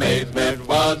 Amazement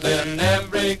was in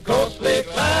every ghostly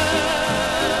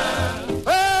clan.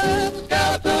 Well, the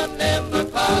skeleton in the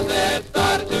closet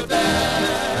started to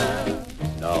dance.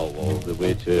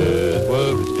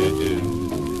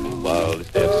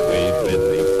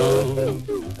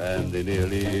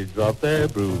 of their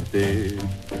broomsticks.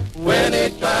 When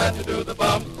he's trying to do the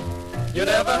bumps, you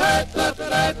never heard such a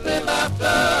lively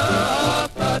laughter,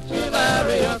 such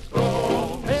hilarious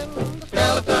groan. The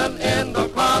skeleton in the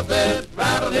closet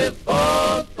rattled his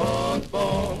bones, bones,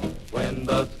 bones. When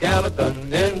the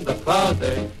skeleton in the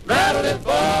closet rattled his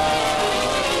bones.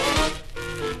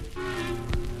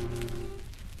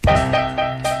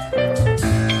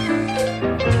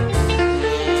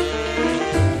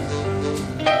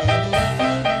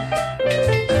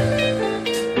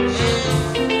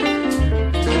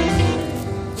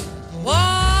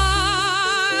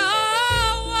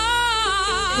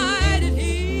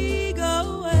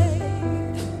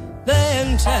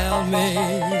 Tell me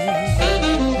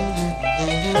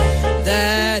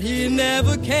that he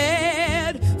never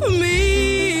cared for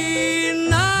me,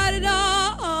 not at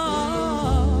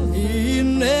all. He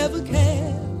never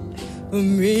cared for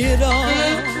me at all.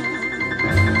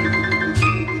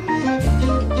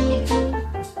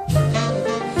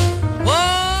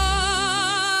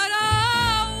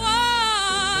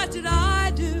 What did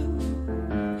I do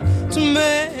to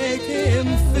make him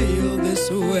feel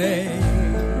this way?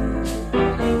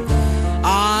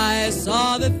 I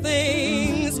saw that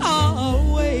things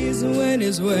always went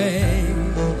his way.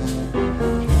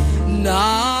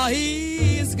 Now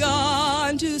he's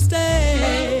gone to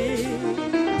stay.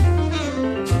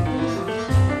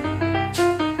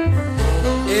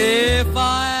 If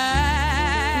I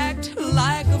act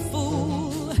like a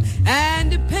fool and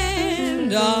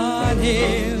depend on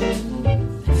him,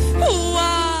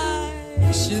 why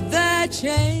should that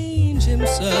change him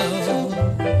so?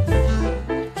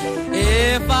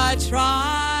 If I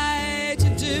try to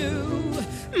do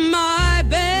my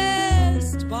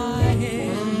best by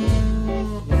him,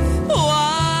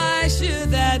 why should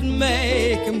that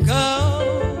make him go?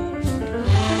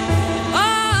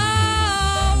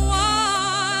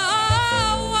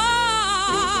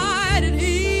 Why did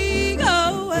he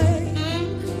go away?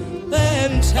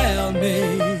 Then tell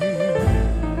me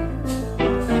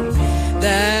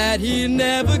that he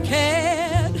never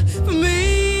cared for me.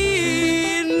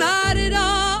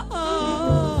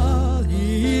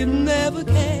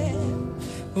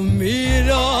 For me at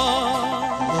all.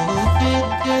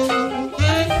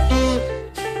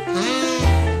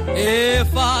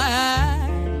 If I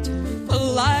act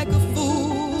like a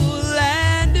fool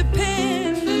and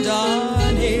depend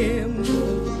on him,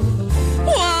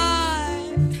 why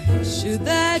should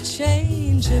that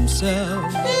change him so?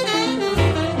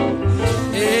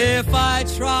 If I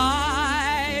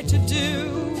try to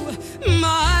do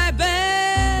my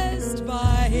best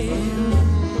by him,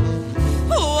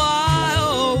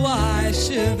 why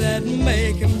should that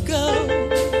make him go?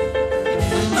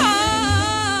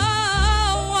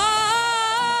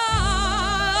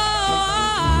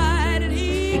 Why did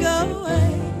he go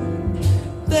away?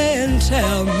 Then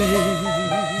tell me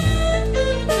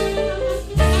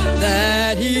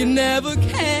that he never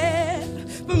cared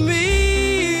for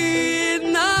me,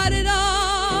 not at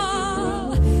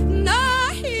all. No,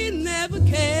 he never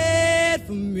cared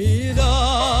for me at all.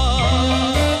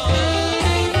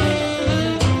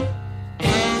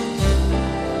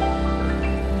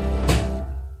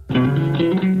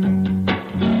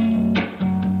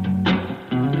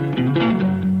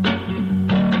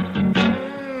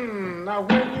 Now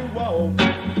when you walk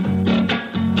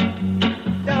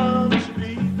down the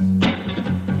street,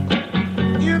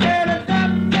 you better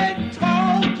not make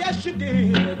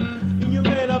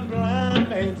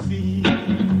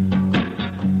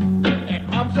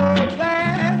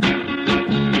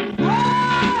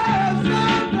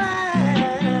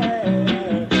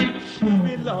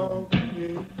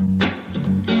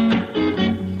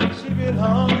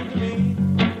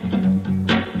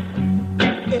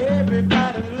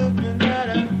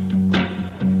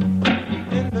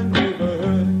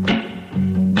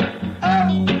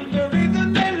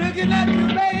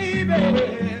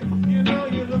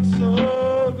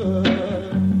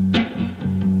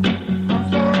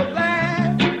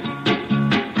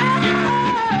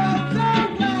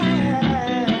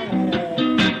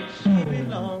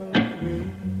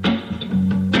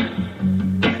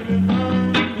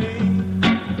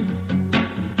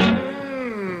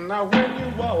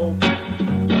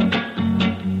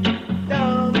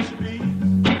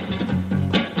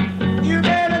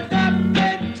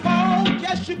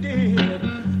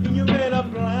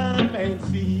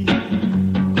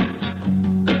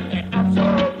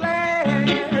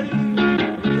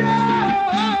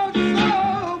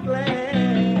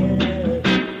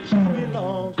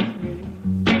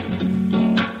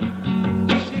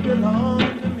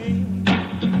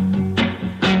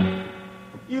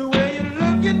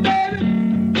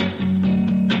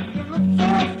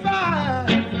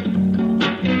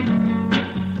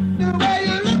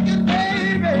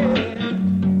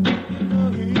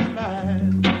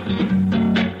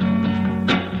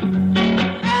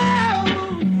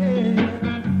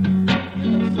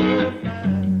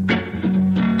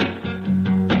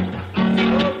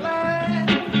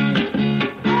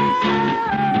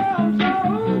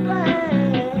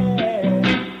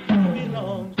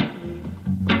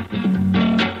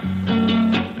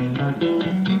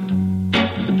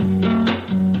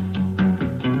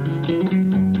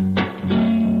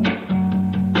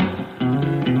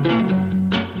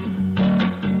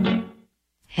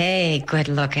Hey, good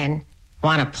looking.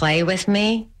 Want to play with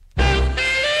me?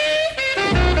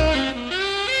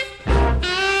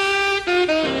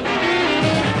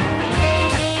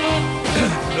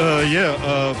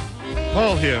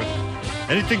 Paul here.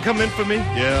 Anything come in for me?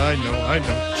 Yeah, I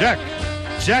know.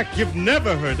 Jack, you've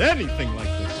never heard anything like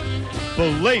this.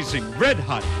 Blazing, red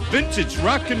hot, vintage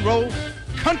rock and roll,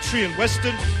 country and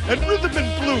western, and rhythm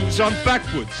and blues on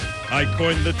Backwoods. I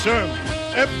coined the term.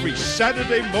 Every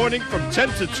Saturday morning from 10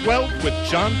 to 12 with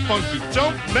John Funky.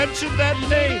 Don't mention that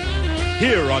name.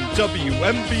 Here on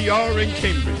WMBR in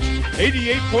Cambridge.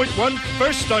 88.1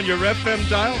 first on your FM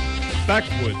dial.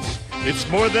 Backwoods. It's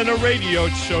more than a radio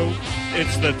show.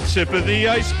 It's the tip of the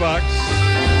icebox.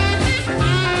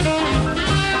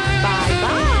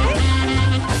 Bye-bye.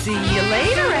 See you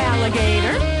later,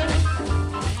 alligator.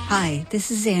 Hi, this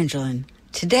is Angeline.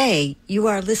 Today, you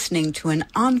are listening to an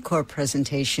encore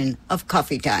presentation of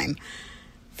Coffee Time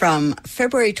from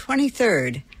February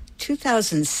 23rd,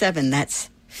 2007. That's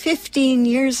 15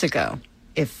 years ago,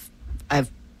 if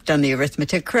I've done the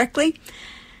arithmetic correctly.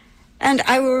 And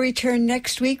I will return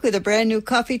next week with a brand new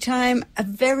Coffee Time, a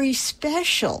very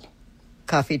special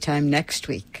Coffee Time next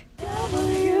week.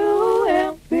 WMBR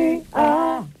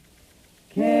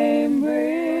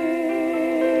Cambridge.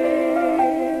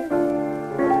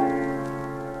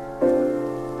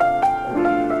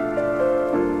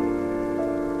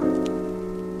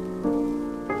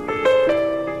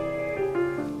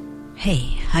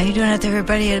 Hey, how you doing out there,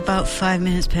 everybody? At about 5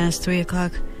 minutes past 3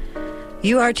 o'clock.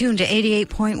 You are tuned to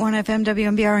 88.1 FM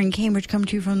WMBR in Cambridge, coming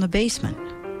to you from the basement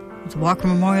of the Walker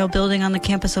Memorial Building on the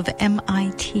campus of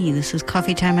MIT. This is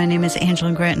Coffee Time. My name is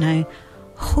Angela Grant, and I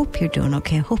hope you're doing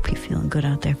okay. I hope you're feeling good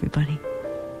out there, everybody.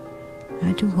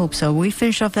 I do hope so. We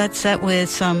finished off that set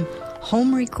with some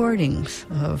home recordings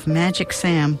of Magic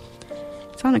Sam.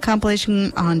 It's on a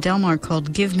compilation on Delmar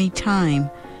called Give Me Time.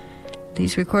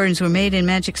 These recordings were made in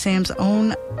Magic Sam's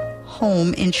own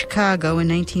home in Chicago in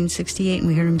 1968, and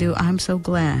we heard him do I'm So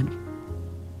Glad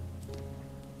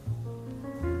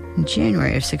in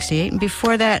January of 68. And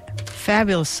before that,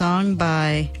 fabulous song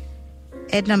by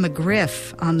Edna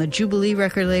McGriff on the Jubilee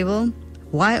record label,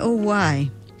 Why Oh Why.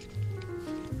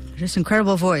 Just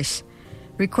incredible voice.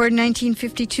 Recorded in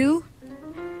 1952.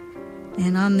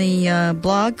 And on the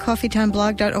blog,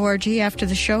 coffeetimeblog.org, after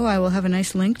the show, I will have a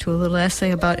nice link to a little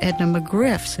essay about Edna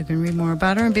McGriff, so you can read more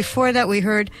about her. And before that, we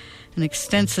heard an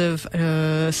extensive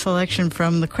selection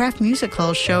from the Kraft Music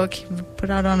Hall show, put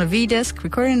out on a V-disc,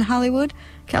 recorded in Hollywood,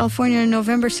 California, on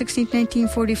November 16,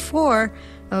 1944,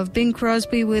 of Bing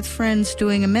Crosby with friends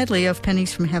doing a medley of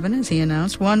Pennies from Heaven, as he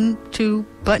announced. 1, 2,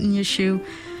 Button Your Shoe,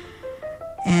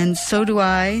 and So Do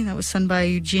I, that was sung by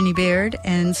Eugenie Baird,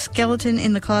 and Skeleton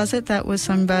in the Closet, that was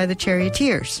sung by the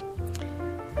Charioteers.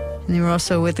 And they were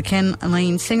also with the Ken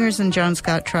Lane Singers and John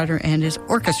Scott Trotter and his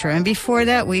orchestra. And before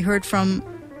that, we heard from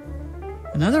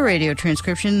another radio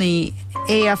transcription, the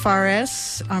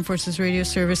AFRS, Armed Forces Radio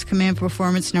Service Command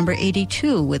Performance number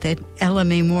 82 with Ella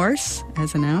Mae Morse,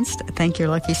 as announced. Thank Your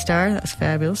Lucky Star, that was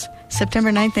fabulous. September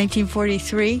 9th,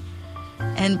 1943.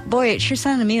 And boy, it sure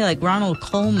sounded to me like Ronald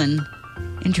Coleman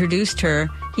introduced her.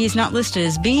 He is not listed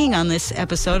as being on this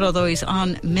episode, although he's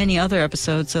on many other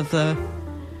episodes of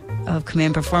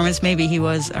Command Performance. Maybe he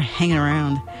was hanging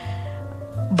around.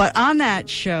 But on that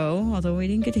show, although we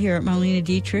didn't get to hear it, Marlene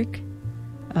Dietrich,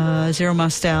 Zero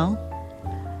Mostel,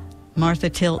 Martha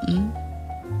Tilton,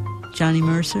 Johnny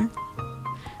Mercer.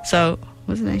 So it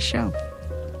was a nice show.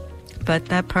 But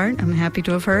that part I'm happy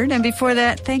to have heard. And before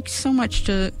that, thanks so much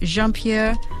to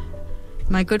Jean-Pierre,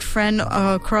 my good friend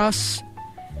across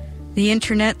the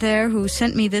internet there, who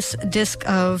sent me this disc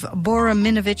of Bora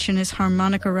Minovich and his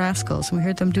Harmonica Rascals. We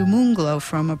heard them do Moonglow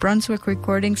from a Brunswick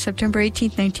recording, September 18,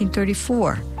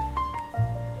 1934.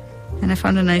 And I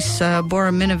found a nice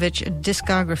Bora Minovich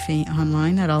discography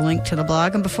online that I'll link to the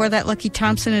blog. And before that, Lucky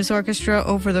Thompson and his orchestra,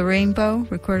 Over the Rainbow,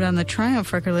 recorded on the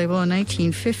Triumph record label in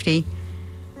 1950.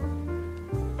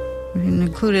 It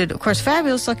included, of course,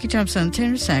 fabulous Lucky Thompson on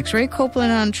tenor sax, Ray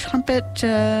Copeland on trumpet,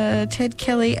 Ted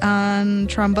Kelly on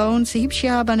trombone, Sahib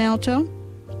Shihab on alto,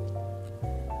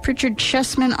 Pritchard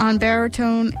Chessman on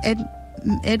baritone,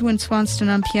 Edwin Swanston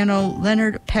on piano,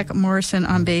 Leonard Peck Morrison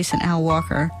on bass, and Al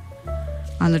Walker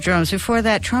on the drums. Before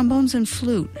that, trombones and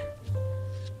flute.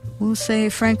 We'll say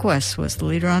Frank West was the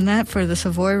leader on that for the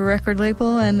Savoy record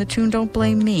label, and the tune Don't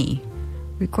Blame Me.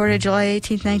 Recorded July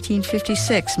 18,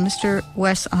 1956. Mr.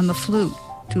 West on the flute.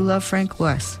 Do love Frank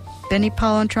West. Benny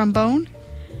Paul on trombone.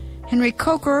 Henry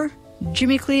Coker,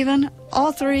 Jimmy Cleveland,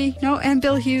 all three. No, and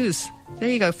Bill Hughes. There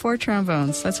you go, 4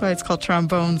 trombones. That's why it's called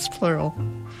trombones, plural.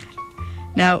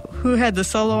 Now, who had the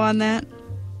solo on that?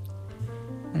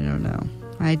 I don't know.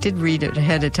 I did read it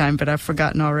ahead of time, but I've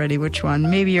forgotten already which one.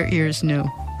 Maybe your ears knew.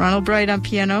 Ronald Bright on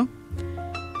piano,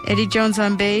 Eddie Jones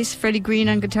on bass, Freddie Green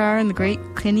on guitar, and the great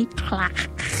Kenny Clark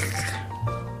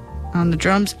on the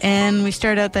drums. And we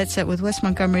start out that set with Wes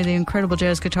Montgomery, the incredible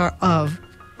jazz guitar of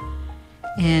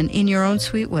and In Your Own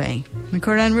Sweet Way.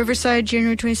 Recorded on Riverside,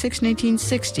 January 26,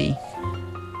 1960.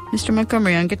 Mr.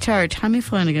 Montgomery on guitar, Tommy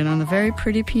Flanagan on the very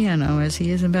pretty piano, as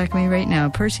he is in back of me right now,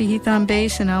 Percy Heath on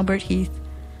bass, and Albert Heath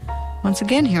once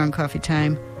again here on Coffee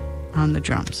Time on the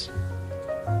drums.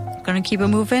 Gonna keep it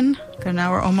moving. Got an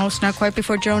hour almost, not quite,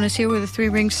 before Joan is here with a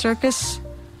three-ring circus.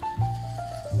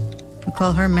 We'll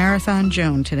call her Marathon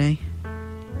Joan today.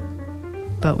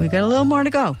 But we got a little more to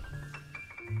go.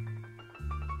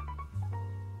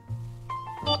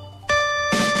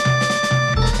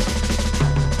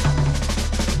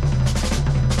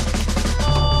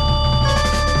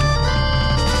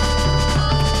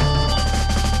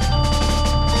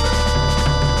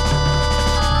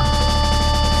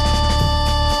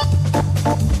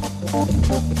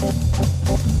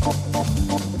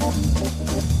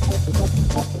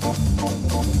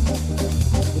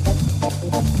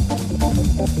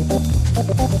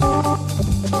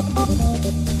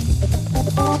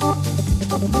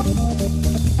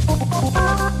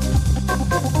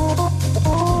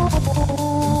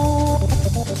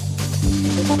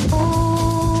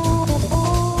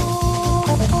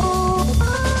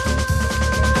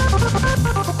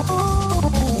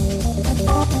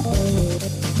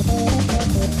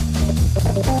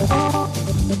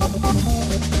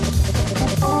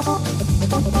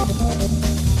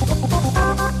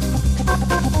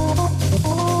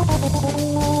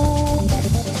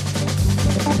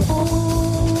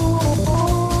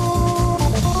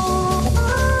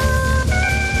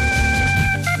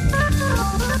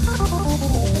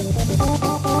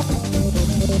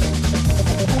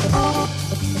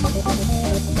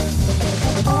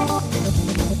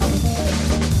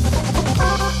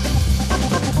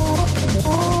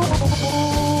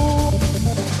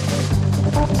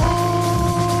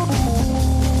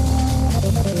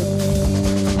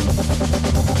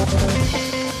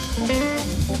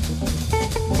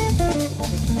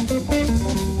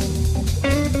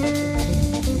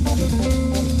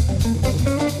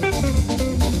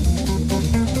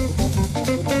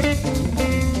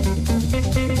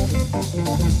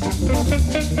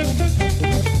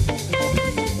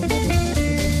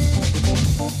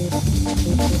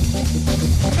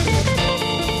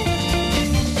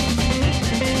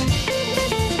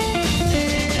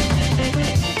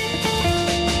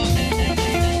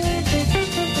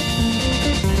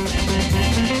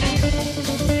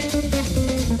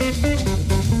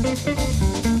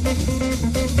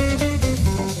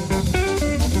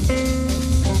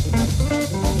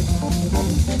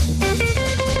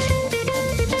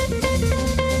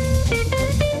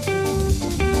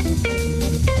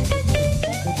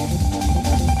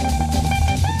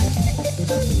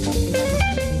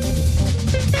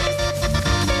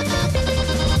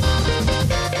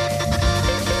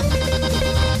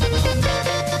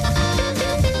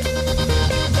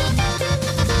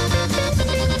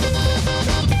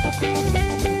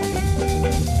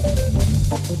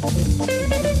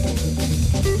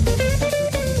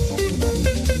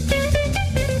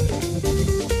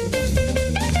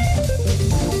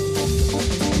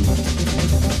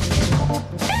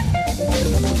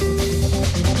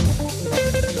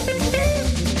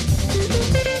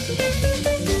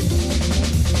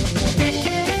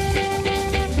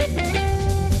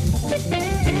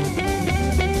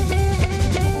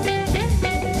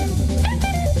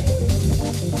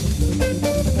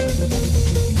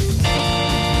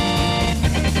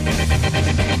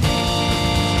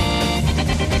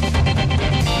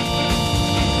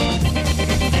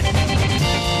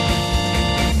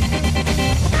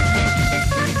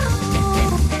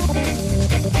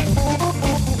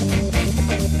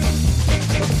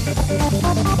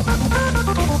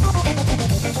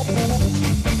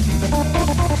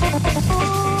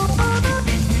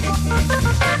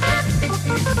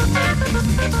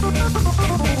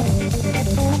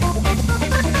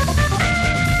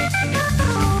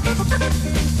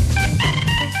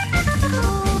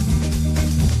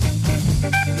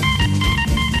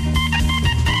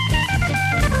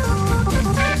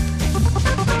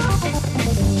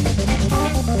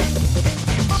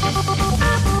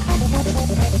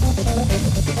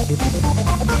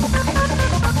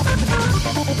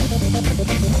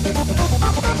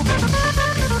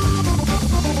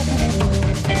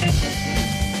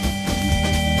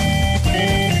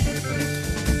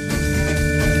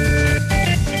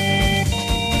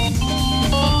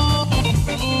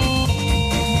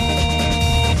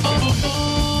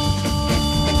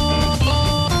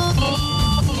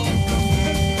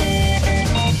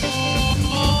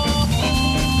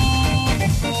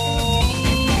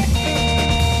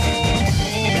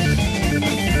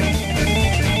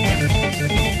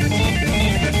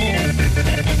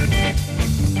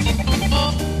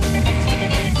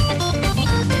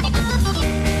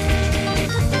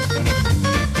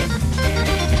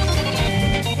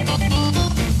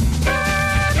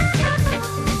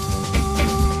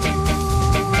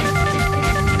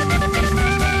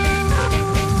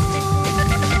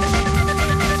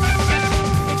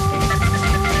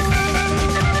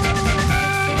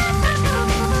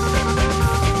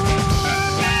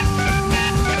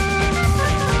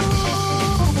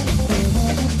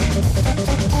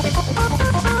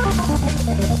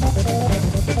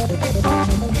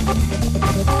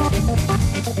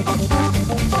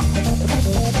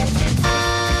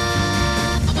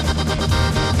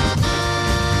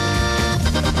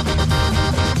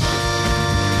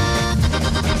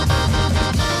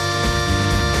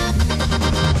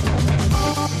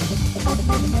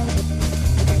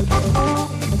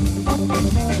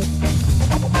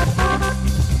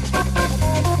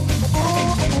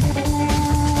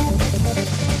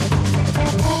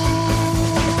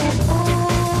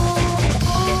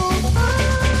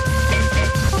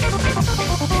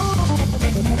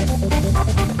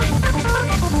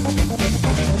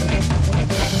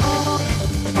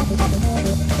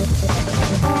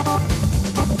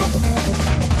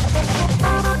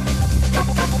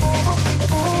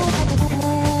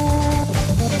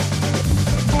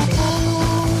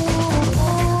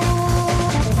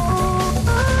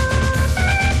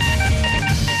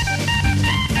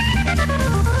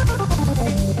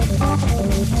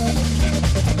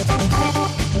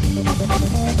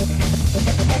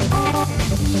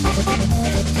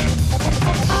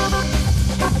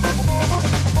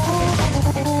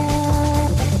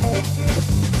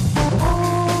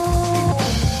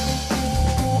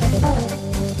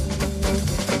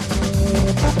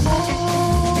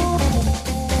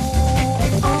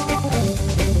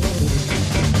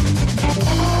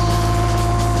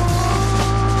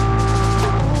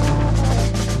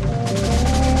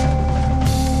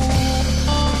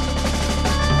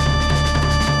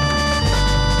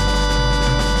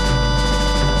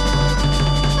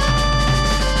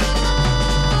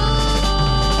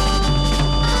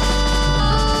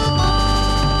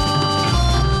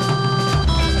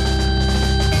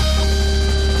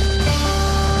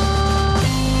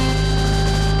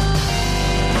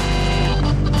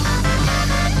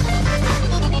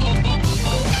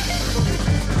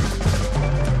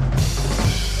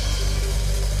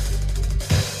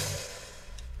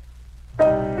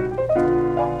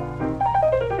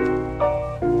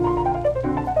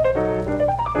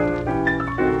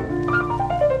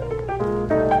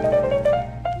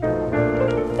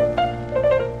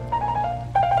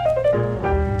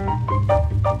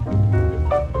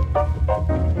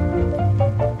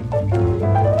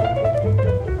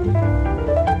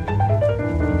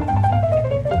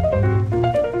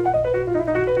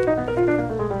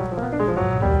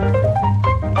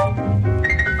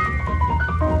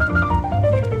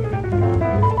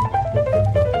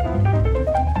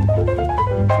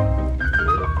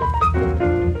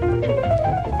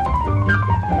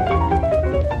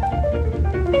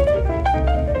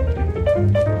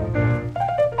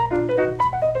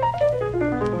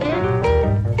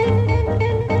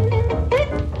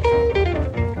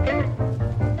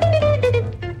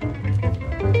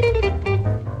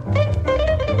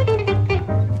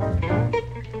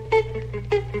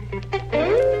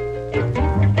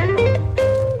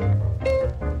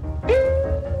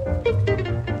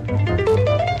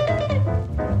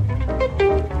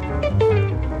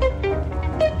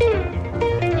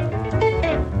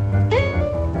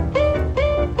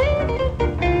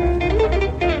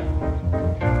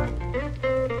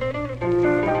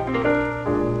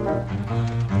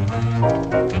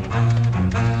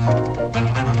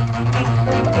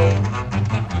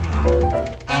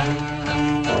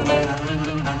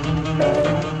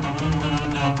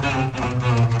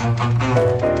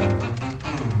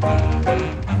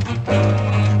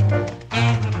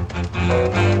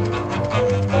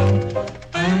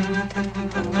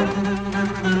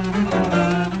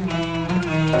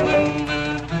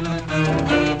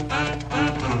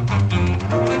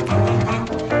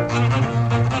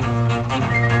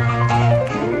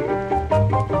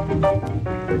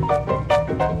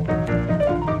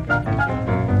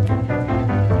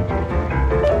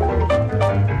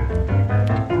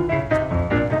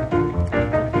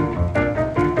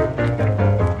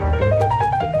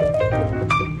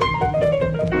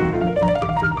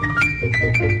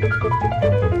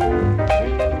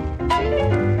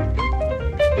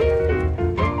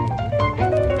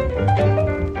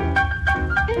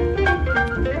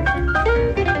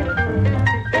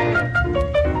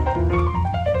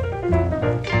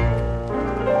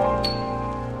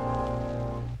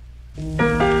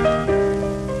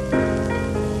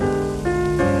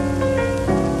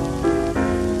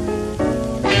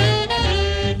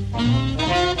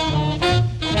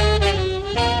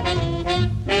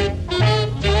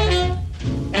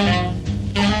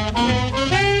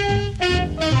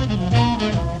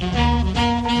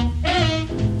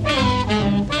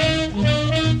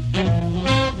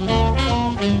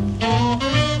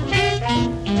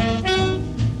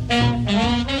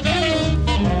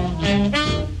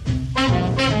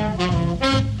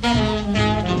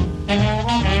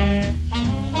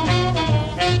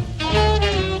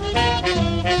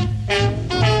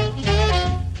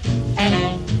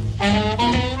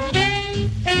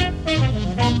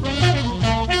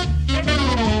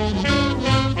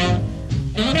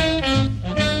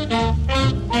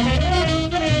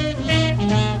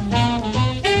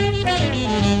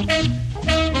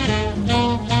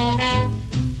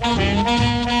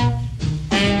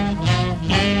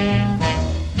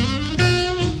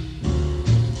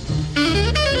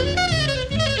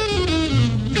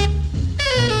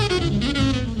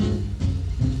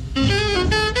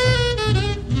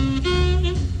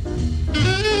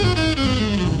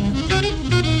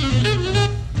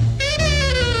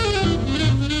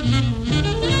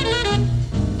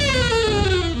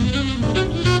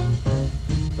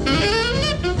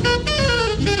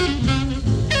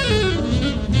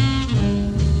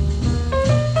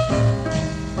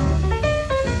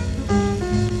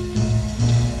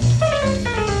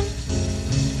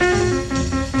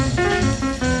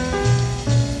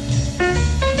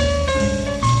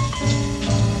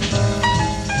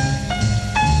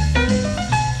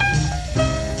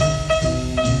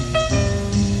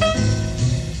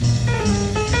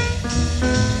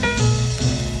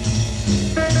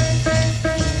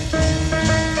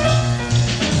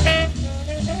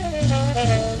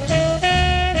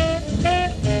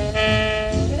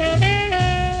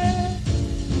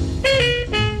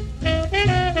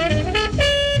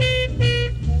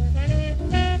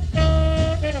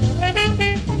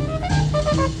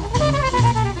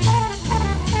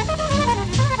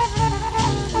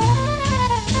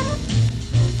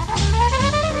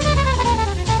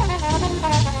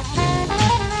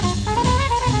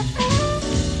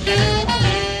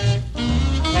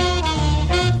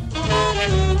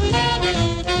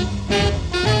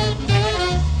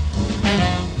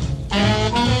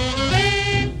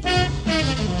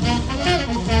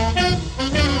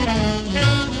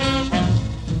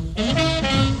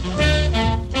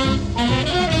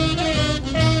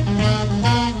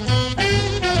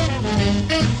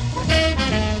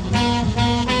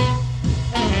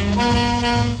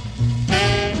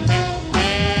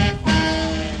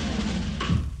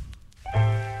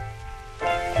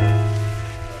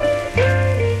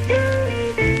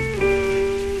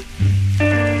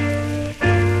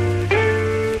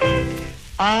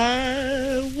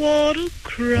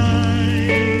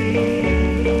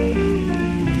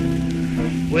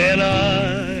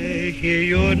 hear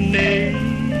your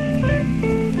name.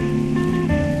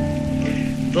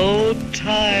 Though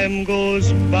time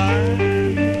goes by,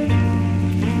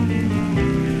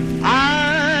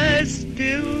 I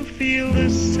still feel the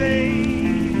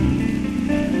same.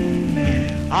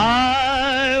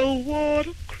 I want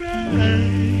to cry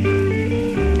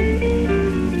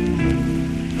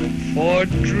for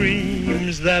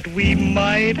dreams that we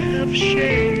might have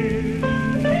shared.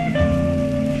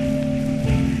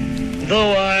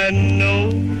 Though I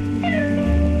know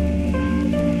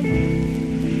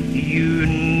you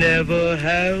never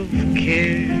have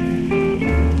cared.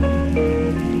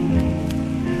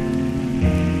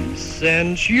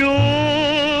 Since you're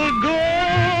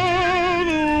gone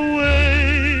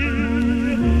away,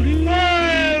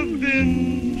 I've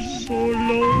been so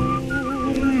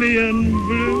lonely and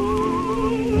blue.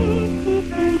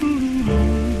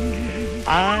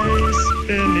 I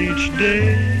spend each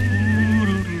day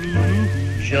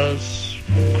just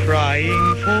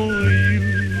crying for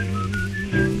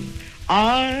you.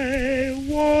 I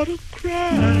want to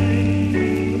cry.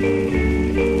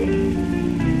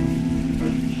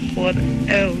 What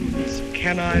else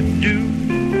can I do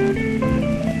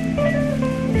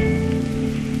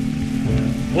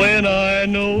when I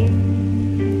know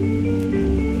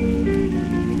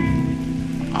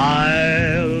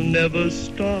I'll never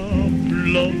stop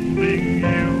loving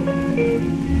you?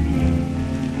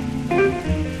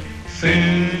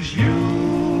 Since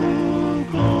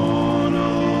you've gone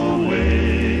away,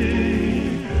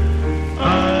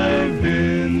 I've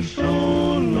been so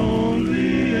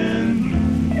lonely and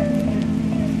blue.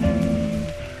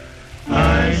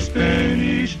 I spend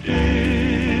each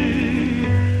day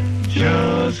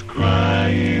just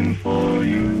crying for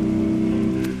you.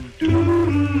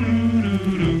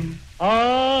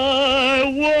 I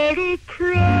want to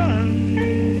cry.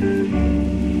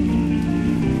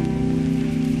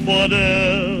 What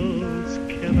else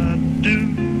can I do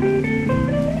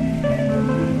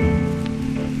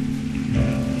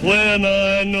when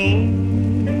I know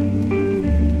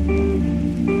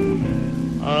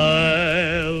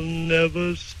I'll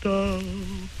never stop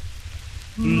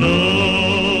loving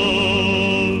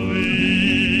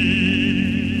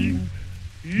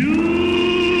you?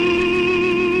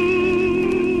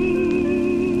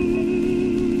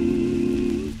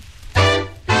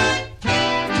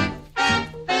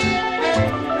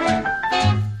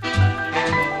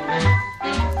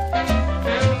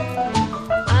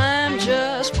 I'm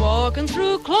just walking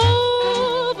through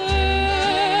clover,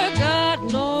 got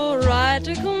no right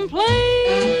to complain.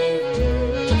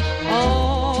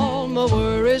 All my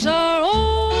worries are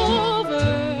over,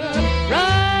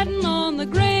 riding on the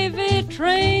gravy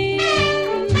train.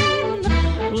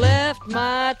 Left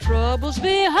my troubles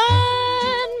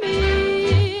behind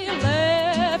me,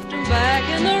 left them back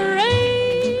in the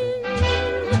rain.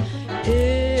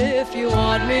 If you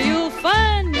want me, you'll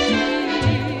find me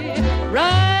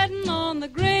riding on the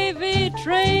gravy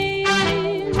train.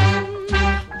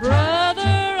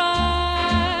 Brother,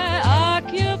 I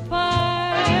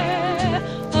occupy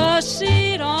a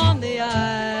seat on the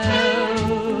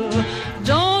aisle.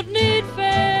 Don't need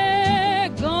fare,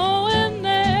 go in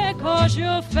there, 'cause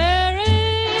your fare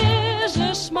is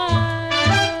a smile.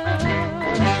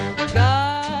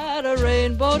 Got a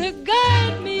rainbow to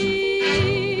guide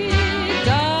me,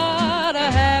 got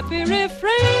a happy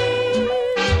refrain.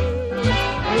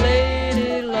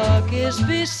 Lady Luck is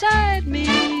beside me,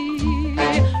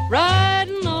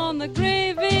 riding on the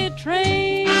gravy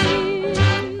train.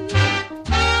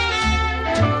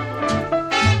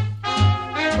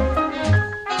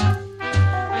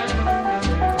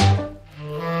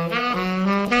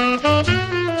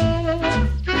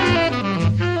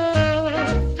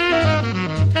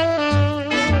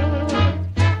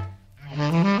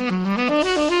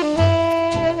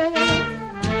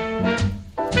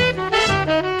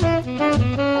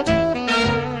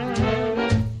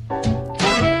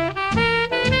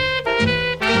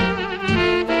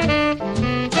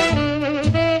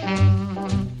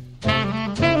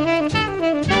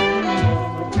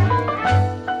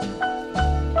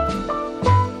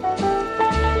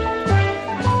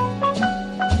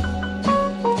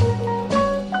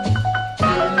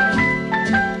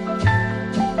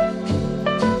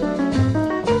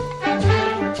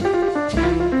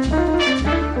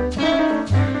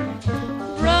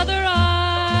 Brother,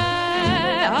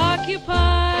 I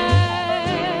occupy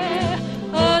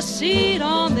a seat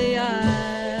on the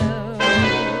aisle.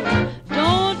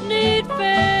 Don't need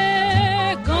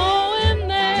fare, go in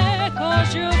there,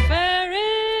 'cause your fare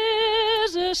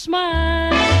is a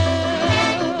smile.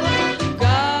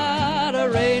 Got a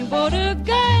rainbow to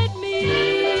guide me,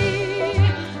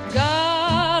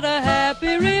 got a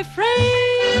happy refrain.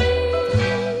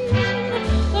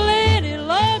 Lady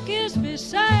Luck is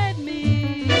beside me,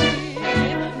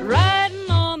 riding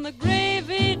on the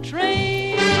gravy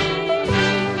train.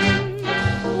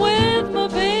 With my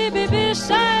baby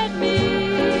beside me,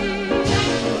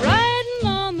 riding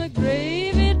on the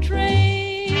gravy train.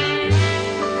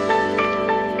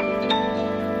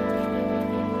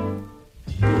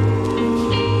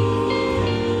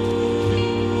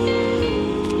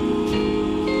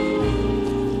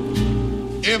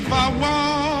 If I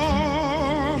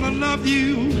wanna love you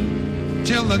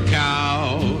till the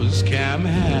cows come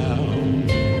home,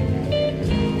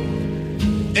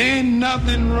 ain't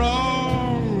nothing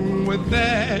wrong with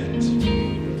that,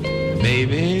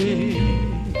 baby.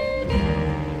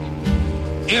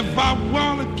 If I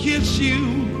wanna kiss you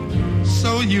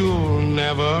so you'll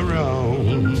never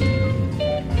roam,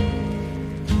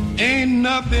 ain't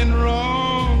nothing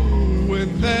wrong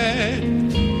with that.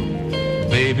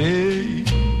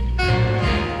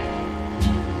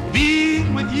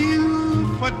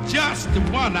 the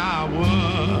 1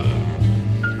 hour.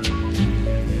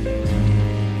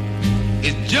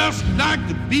 It's just like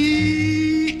the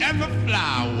bee and the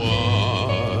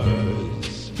flowers.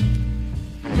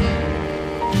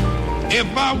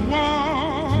 If I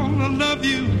wanna love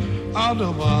you out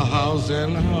of a house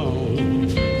and home,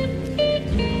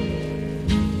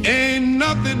 ain't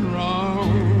nothing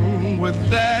wrong with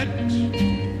that,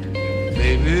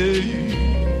 baby.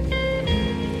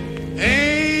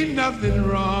 Ain't nothing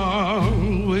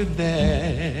wrong with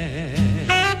that.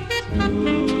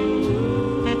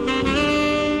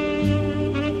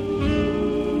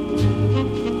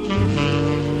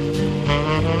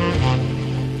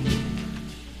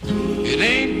 It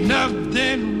ain't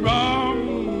nothing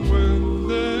wrong with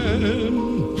that,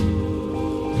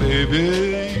 baby.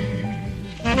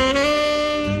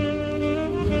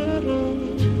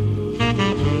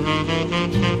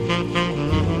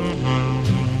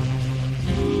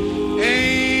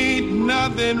 Ain't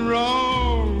nothing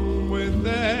wrong with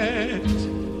that,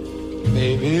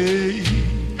 baby.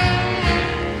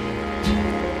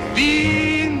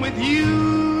 Being with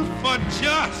you for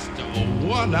just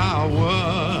 1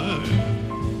 hour,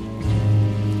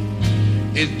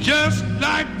 it's just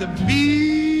like the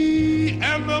bee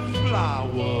and the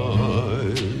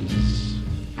flowers.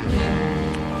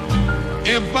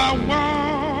 If I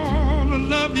wanna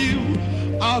love you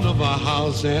out of a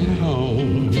house and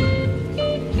home,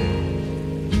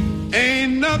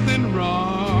 ain't nothing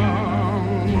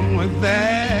wrong with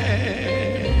that.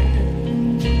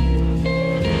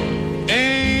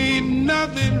 Ain't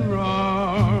nothing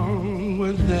wrong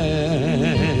with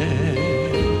that.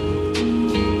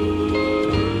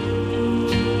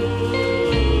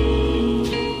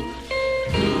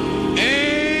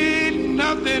 Ain't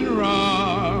nothing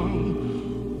wrong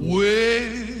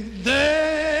with that.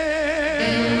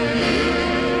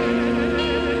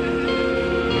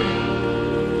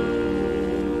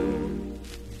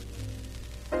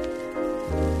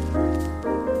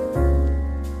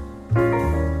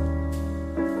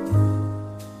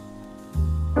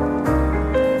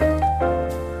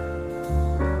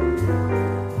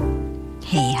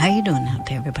 Hey, how you doing out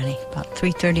there, everybody? About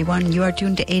 3:31. You are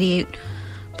tuned to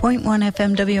 88.1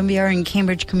 FM WMBR in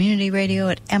Cambridge Community Radio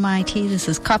at MIT. This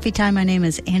is Coffee Time. My name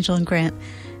is Angela Grant,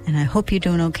 and I hope you're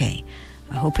doing okay.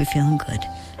 I hope you're feeling good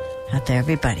out there,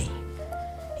 everybody.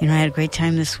 You know, I had a great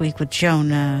time this week with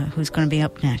Joan, who's going to be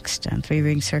up next on Three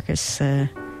Ring Circus.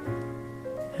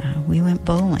 We went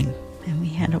bowling, and we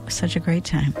had such a great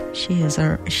time. She's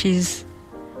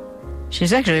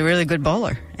actually a really good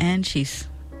bowler, and she's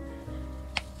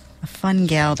a fun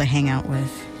gal to hang out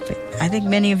with. But I think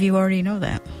many of you already know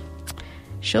that.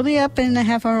 She'll be up in a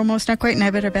half hour almost, not quite, and I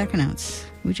better back announce.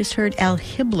 We just heard Al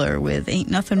Hibbler with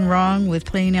Ain't Nothing Wrong with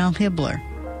Playing Al Hibbler.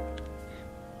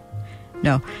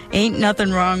 No, Ain't Nothing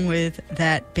Wrong with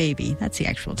That Baby. That's the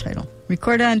actual title.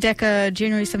 Recorded on Decca,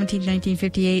 January 17,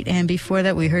 1958, and before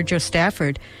that we heard Joe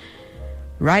Stafford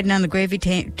riding on the gravy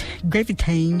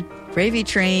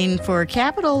train for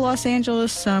Capital Los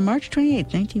Angeles, March 28,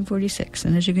 1946.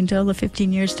 And as you can tell, the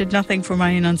 15 years did nothing for my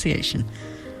enunciation.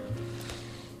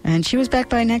 And she was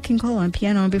backed by Nat King Cole on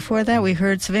piano. And before that, we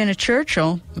heard Savannah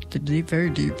Churchill with the deep,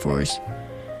 very deep voice.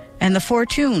 And the Four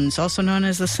Tunes, also known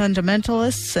as the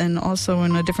Sentimentalists, and also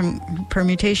in a different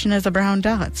permutation as the Brown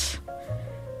Dots,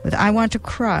 with I Want to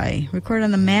Cry, recorded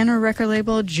on the Manor record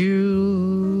label, July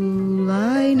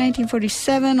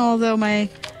 1947, although my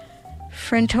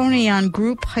friend Tony on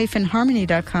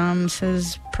group-harmony.com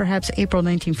says perhaps April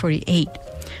 1948.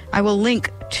 I will link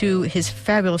to his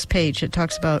fabulous page that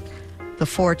talks about the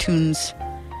Four Tunes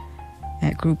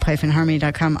at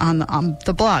group-harmony.com on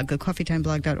the blog, the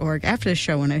coffeetimeblog.org, after the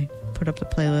show when I put up the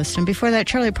playlist. And before that,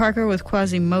 Charlie Parker with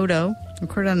Quasimodo,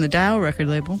 recorded on the Dial record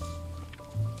label.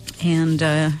 And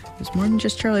there's more than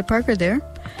just Charlie Parker there,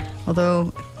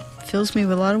 although it fills me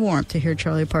with a lot of warmth to hear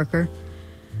Charlie Parker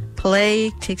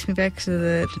play. Takes me back to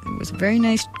it was a very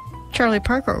nice Charlie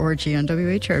Parker orgy on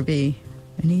WHRB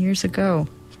many years ago.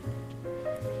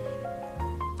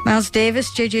 Miles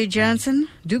Davis, J.J. Johnson,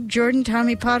 Duke Jordan,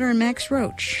 Tommy Potter, and Max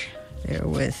Roach there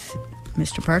with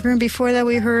Mr. Parker. And before that,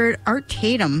 we heard Art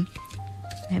Tatum.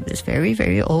 I have this very,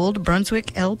 very old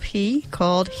Brunswick LP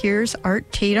called Here's Art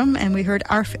Tatum, and we heard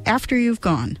After You've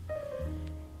Gone.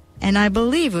 And I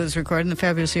believe it was recorded in the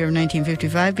fabulous year of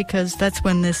 1955 because that's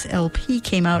when this LP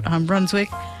came out on Brunswick,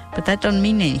 but that doesn't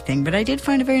mean anything. But I did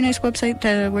find a very nice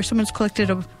website where someone's collected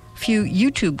a few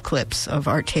YouTube clips of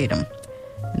Art Tatum,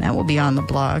 and that will be on the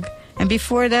blog. And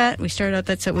before that, we started out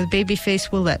that set with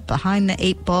Babyface Willette, Behind the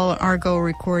 8-Ball Argo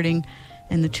recording,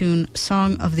 and the tune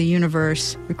Song of the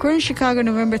Universe, recorded in Chicago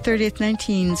November 30th,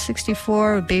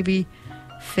 1964, with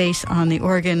Face on the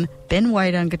organ, Ben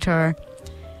White on guitar,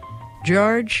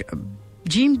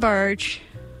 Gene Barge.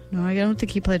 No, I don't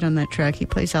think he played on that track. He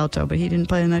plays alto, but he didn't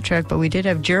play on that track. But we did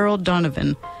have Gerald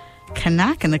Donovan,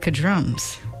 Canuck and the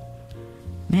drums.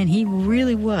 Man, he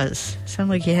really was.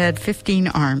 Sounded like he had 15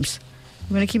 arms. I'm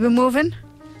going to keep it moving.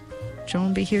 Joan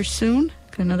will be here soon.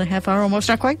 Got another half hour, almost,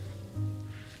 not quite.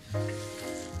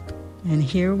 And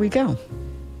here we go.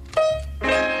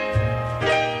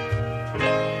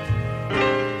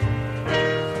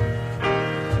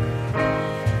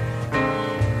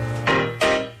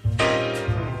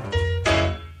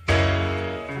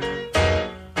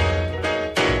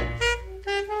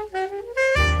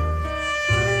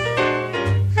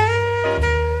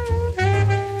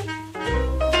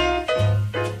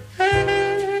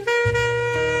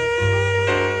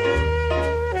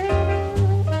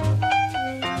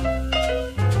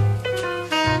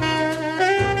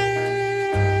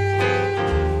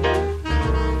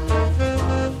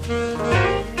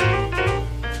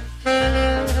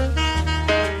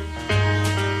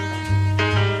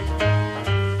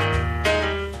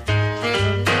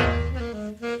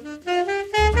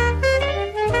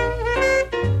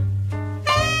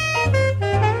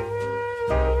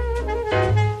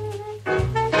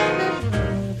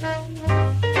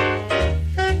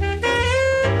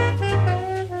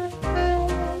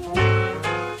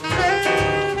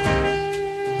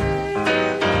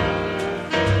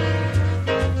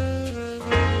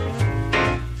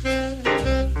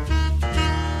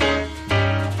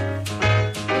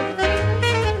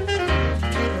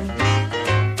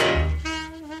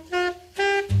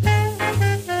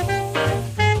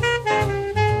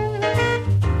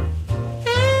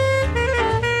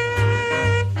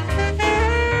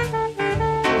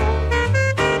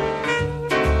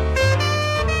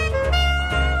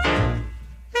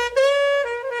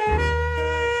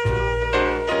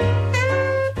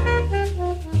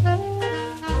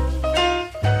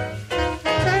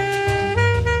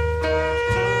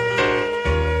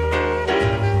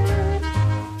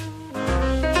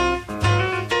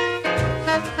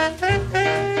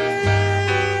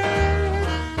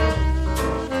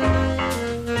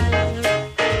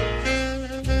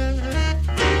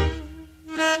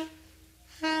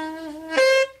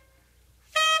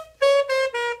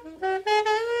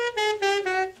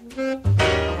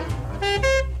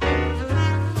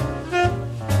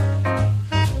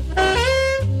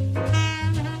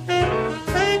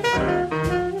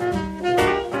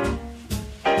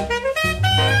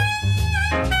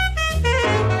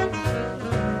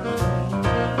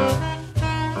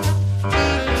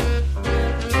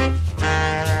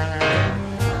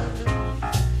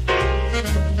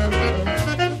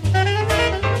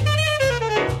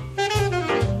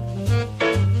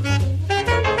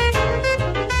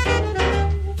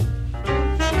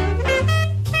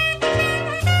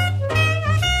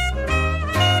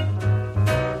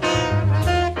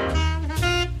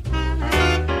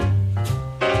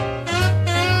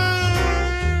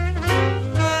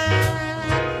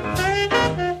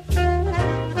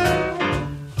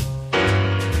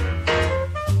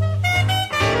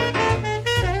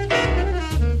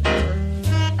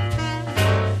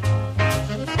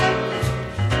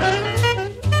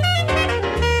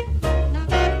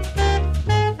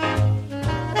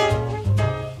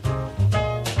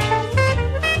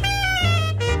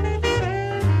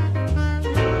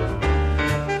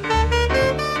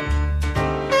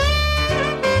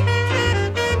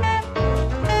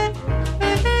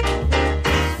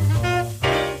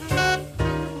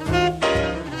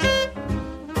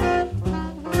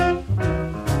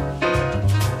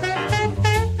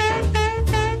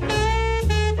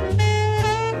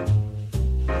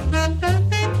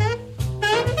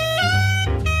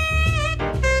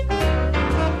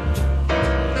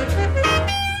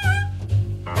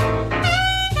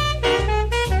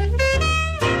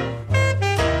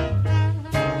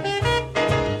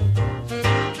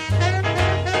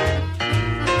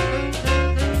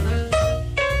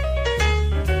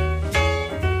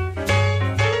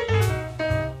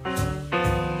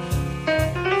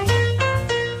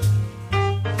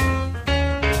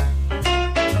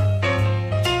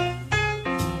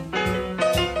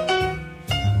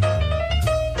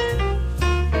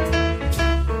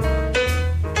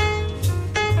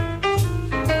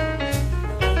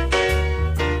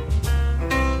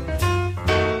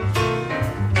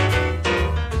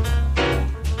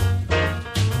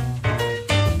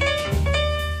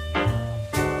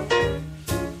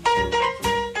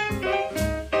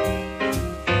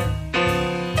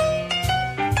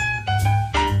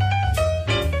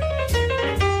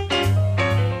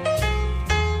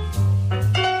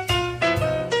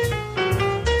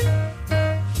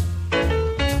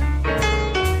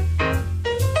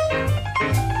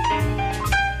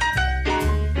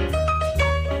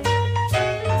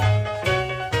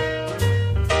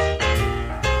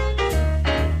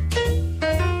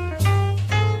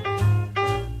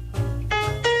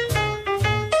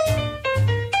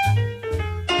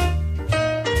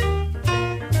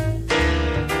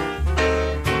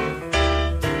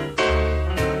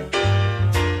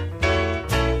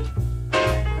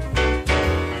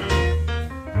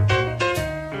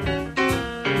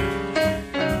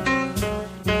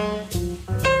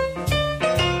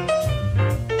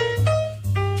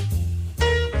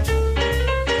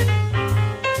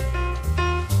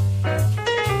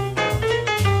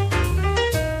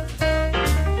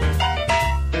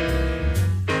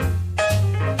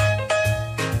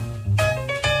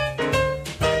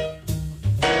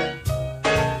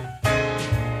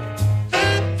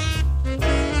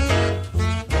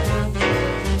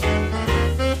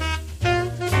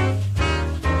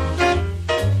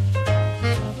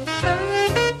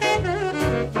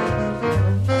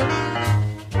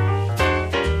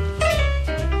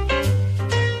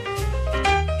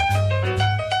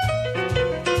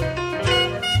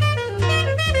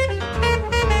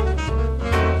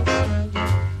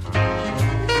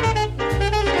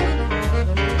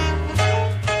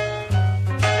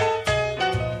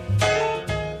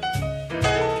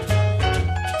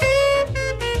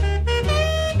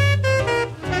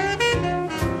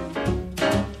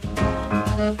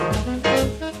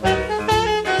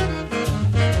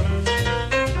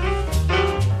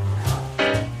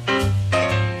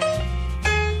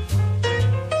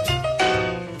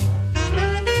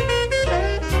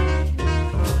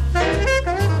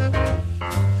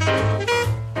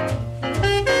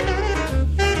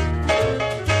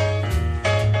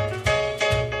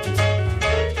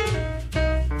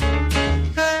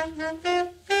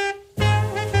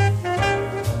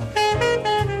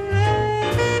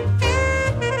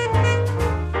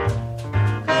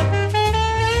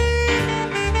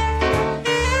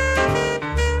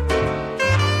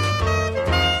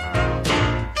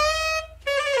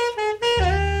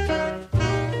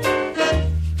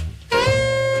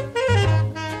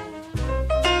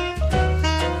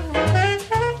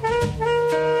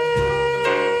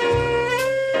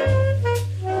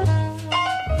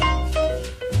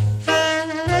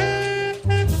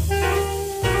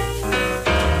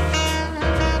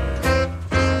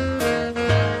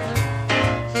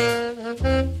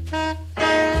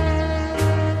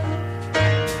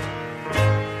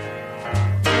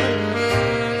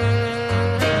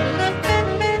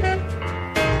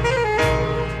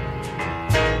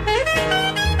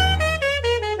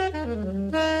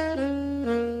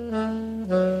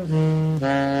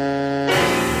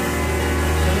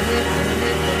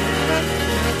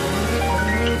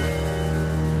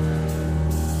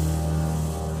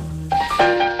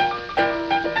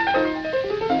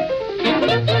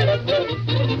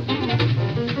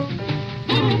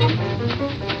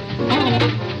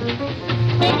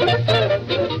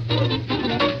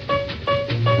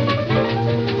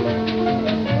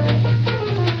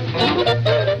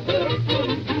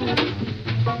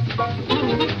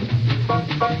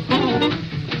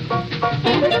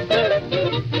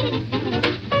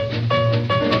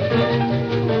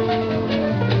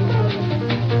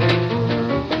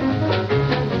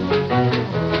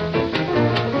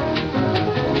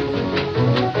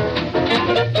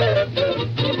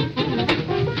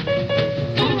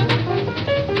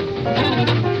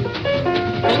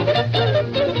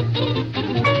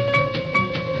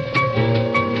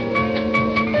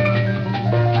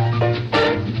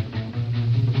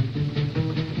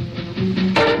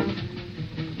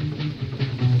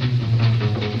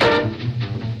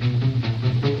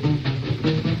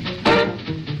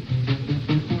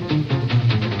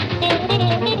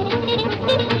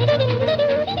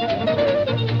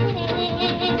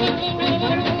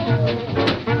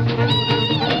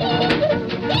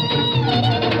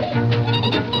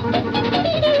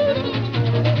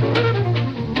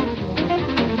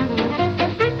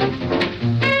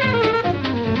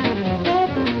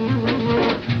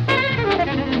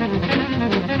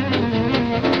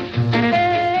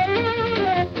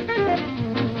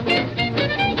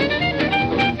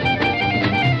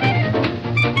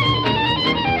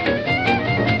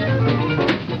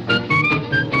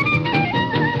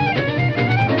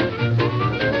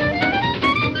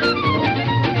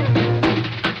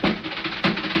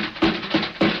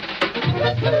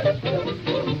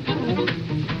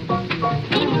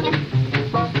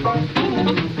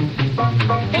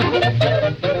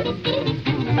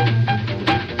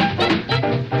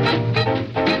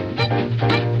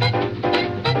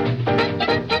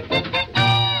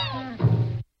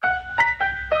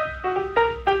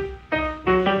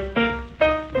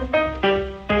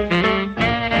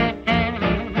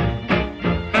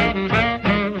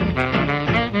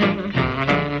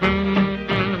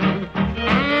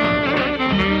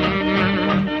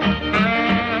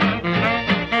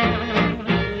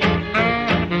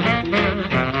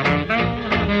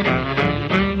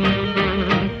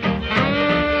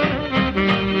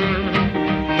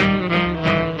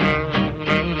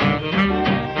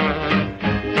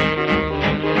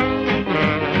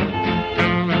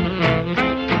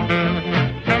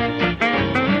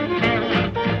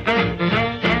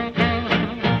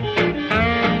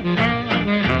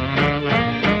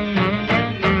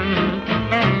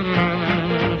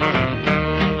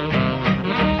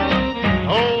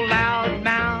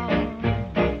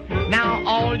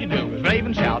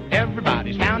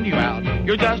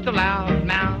 You're just a loud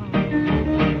mouth.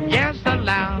 Yes, a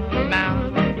loud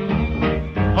mouth.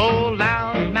 Oh,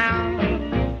 loud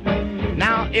mouth.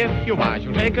 Now, if you're wise,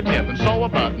 you'll take a tip and sew a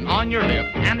button on your lip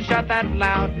and shut that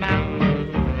loud mouth.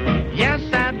 Yes,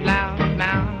 that loud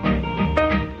mouth.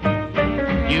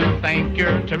 You think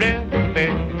you're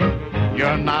terrific.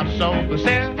 You're not so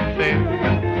specific.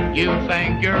 You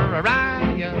think you're a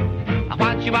riot.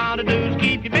 What you ought to do is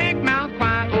keep your big mouth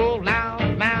quiet. Oh,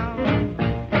 loud mouth.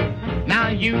 Now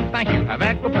you think you have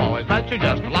equipoise, but you're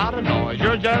just a lot of noise.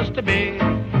 You're just a big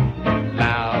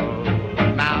loud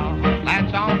mouth.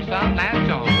 Latch on, son, latch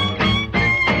on.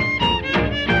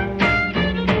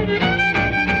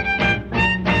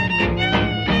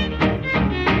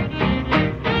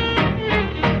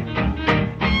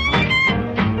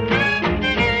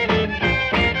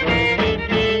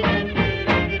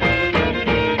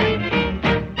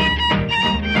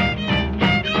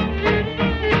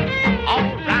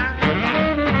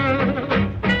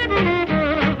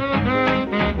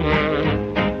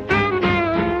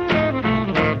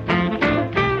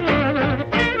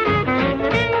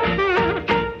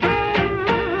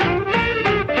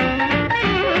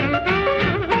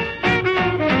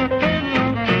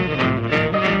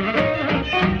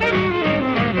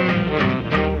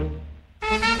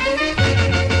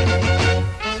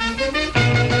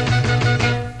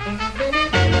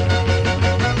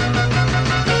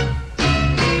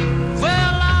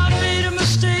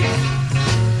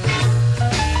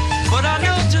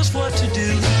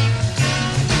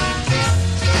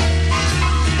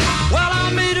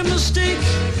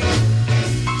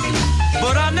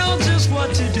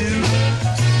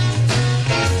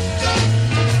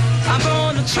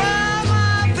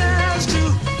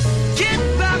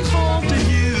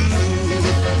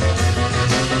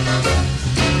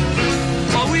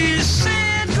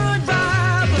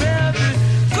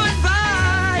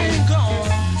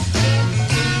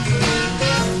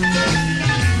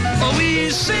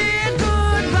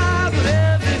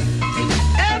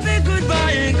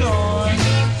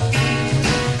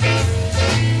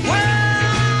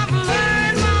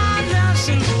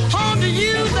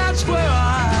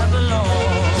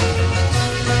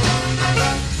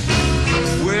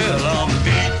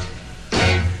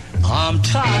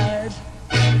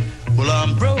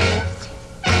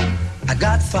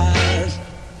 fires.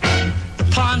 The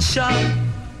pawn shop,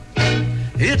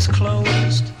 it's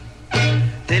closed.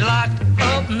 They locked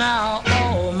up now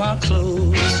all my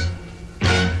clothes.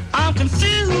 I'm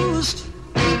confused,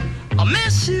 I'm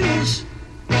misused.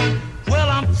 Well,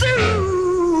 I'm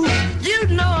through. You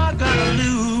know I gotta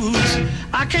lose.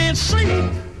 I can't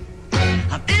sleep.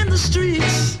 I'm in the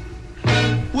streets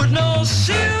with no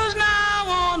shoes now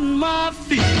on my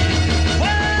feet.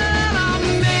 Well, I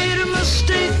made a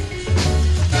mistake.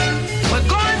 We're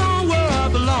going on where I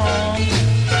belong.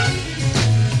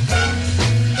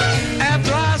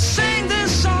 After I sing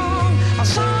this song,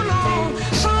 so long,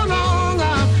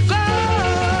 I'm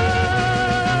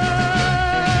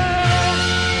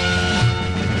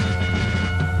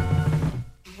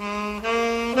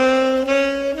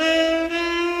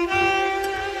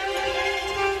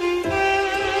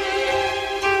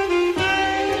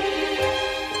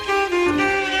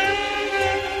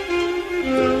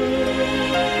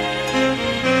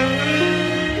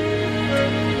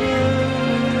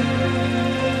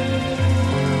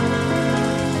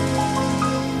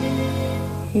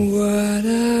What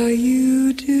are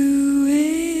you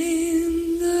doing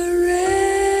the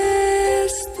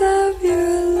rest of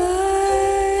your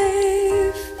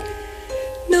life?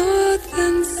 North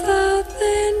and south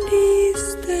and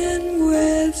east and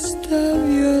west of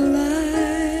your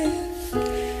life.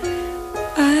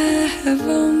 I have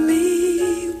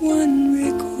only one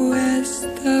request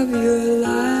of your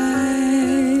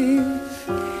life,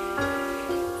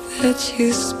 that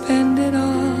you spend it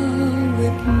all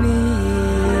with me.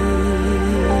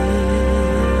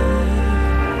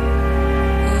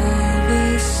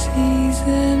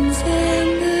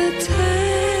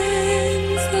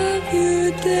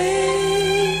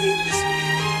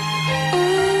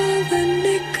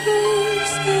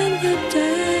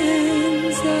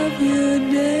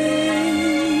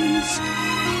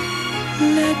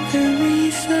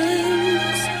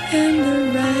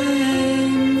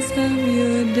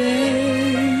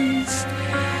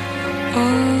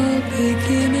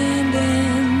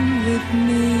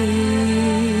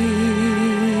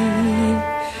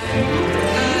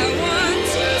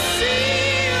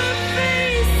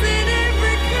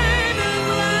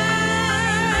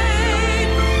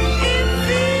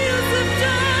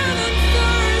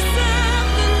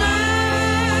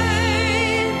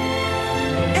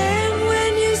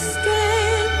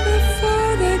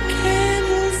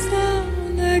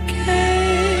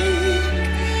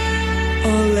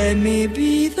 Let me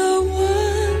be the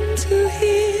one to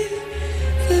hear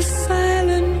the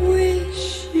silent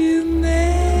wish you make.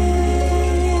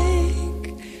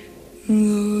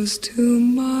 Those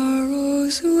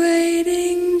tomorrows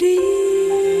waiting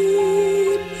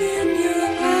deep in your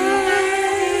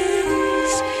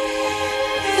eyes,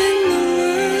 in the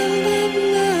world of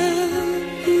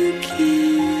love you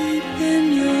keep in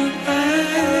your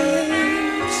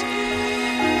eyes.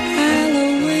 I'll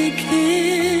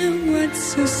awaken what's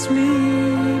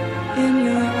asleep in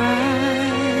your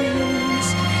eyes.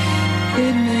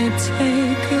 It may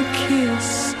take a kiss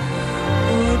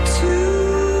or two.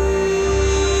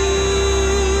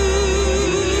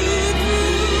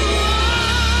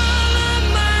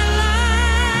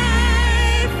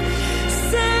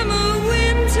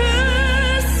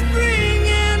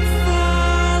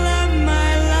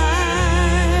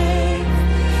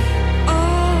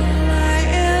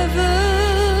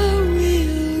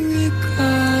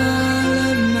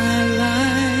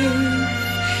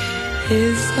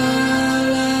 Is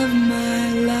all of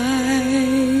my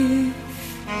life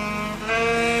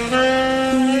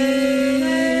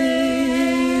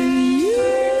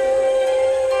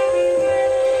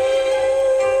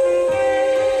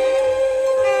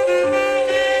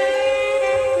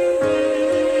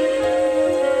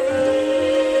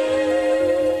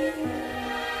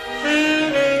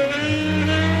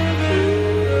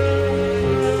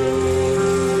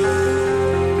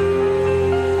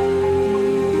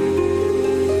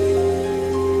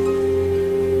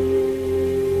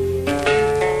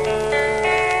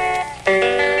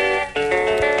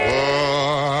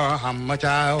How much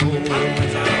I owe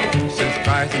since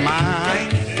Christ is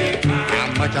mine. How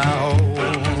much I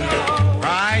owe,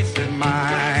 Christ is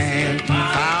mine.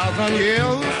 1,000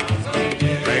 years,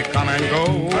 they come and go.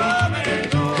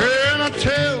 Can I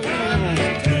tell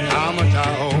how much I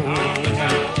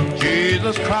owe?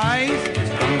 Jesus Christ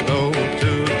from door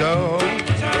to door.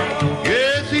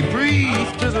 Yes, he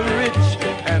preached to the rich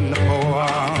and the poor.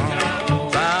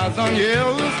 1,000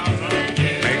 years,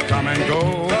 they come and go.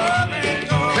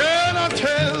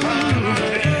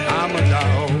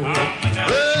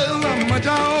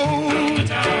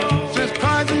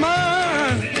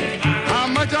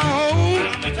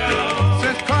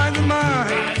 Since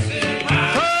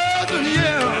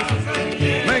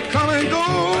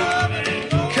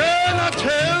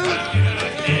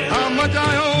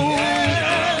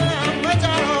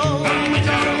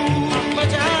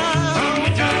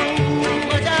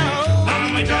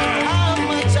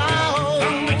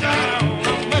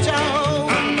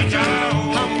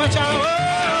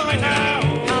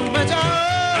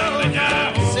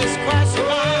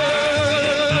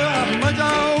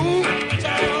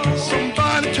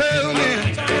Somebody tell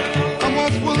me I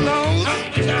once was lost,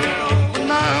 but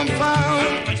now I'm found.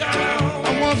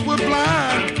 I once was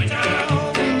blind,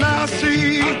 and now I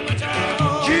see.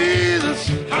 Jesus,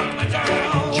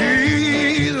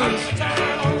 Jesus,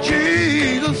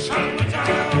 Jesus,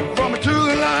 brought me to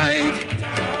the light.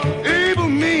 Able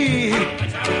me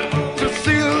to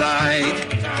see the light.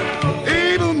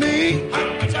 Able me,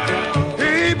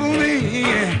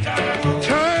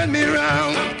 turn me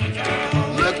around.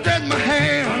 Looked at my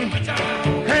hand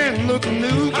looked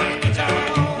new.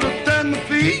 Looked at my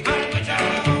feet,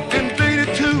 and they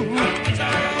did too.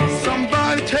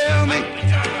 Somebody tell me,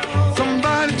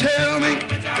 somebody tell me,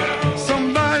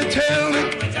 somebody tell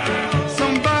me,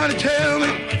 somebody tell me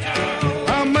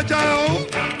how much I owe,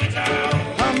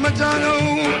 how much I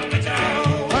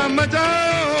owe, how much I owe.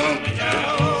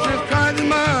 Since Christ is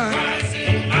mine,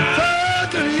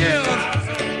 30 years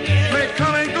may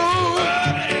come and go.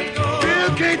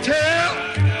 Still can't tell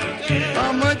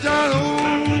how much I owe.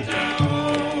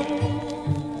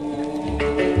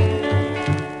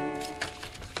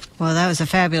 Well, that was a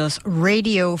fabulous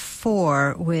Radio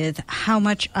 4 with How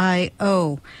Much I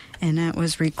Owe. And that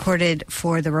was recorded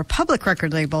for the Republic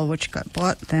record label, which got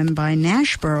bought then by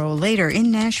Nashboro later in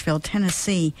Nashville,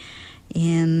 Tennessee,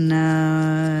 in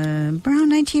around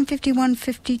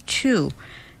 1951-52.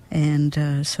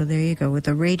 And so there you go with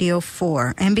the Radio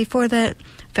 4. And before that,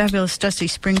 fabulous Dusty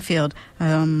Springfield,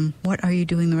 What Are You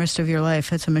Doing the Rest of Your Life?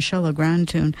 That's a Michel Legrand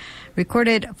tune.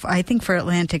 Recorded, I think, for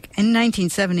Atlantic in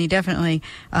 1970, definitely.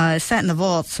 Sat in the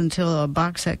vaults until a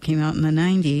box set came out in the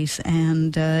 90s,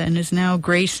 and is now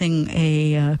gracing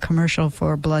a commercial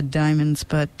for Blood Diamonds.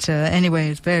 But anyway,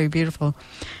 it's very beautiful.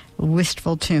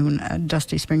 Wistful tune,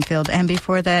 Dusty Springfield. And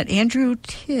before that, Andrew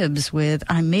Tibbs with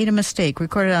I Made a Mistake,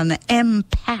 recorded on the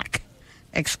M-PAC,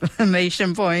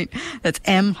 exclamation point. That's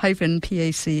M-PAC,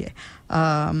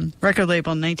 record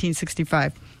label,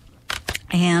 1965.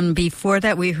 And before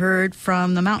that, we heard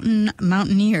from the Modern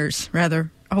Mountaineers.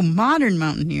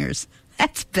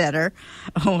 That's better.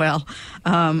 Oh, well,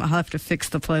 I'll have to fix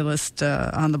the playlist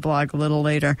on the blog a little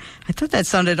later. I thought that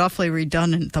sounded awfully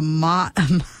redundant, the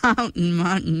Mountain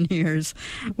Mountaineers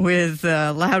with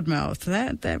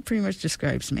Loudmouth. That pretty much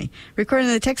describes me. Recorded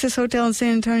in the Texas Hotel in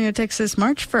San Antonio, Texas,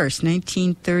 March 1st,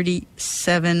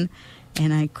 1937.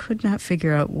 And I could not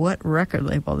figure out what record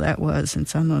label that was.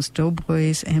 It's on those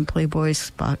Doughboys and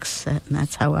Playboys box set, and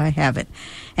that's how I have it.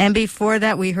 And before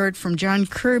that, we heard from John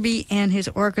Kirby and his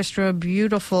orchestra,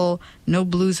 beautiful, no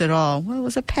blues at all. Well, it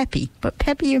was a peppy, but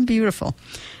peppy and beautiful.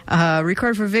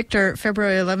 Recorded for Victor,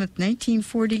 February 11th,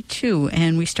 1942.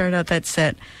 And we start out that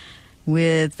set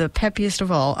with the peppiest of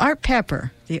all, Art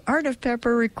Pepper. The Art of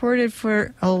Pepper, recorded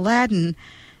for Aladdin,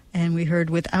 and we heard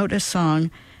Without a Song.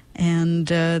 And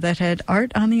that had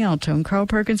Art on the alto, and Carl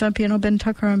Perkins on piano, Ben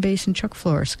Tucker on bass, and Chuck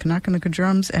Flores, Kanaka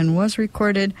drums, and was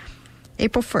recorded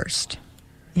April 1st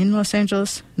in Los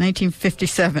Angeles,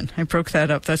 1957. I broke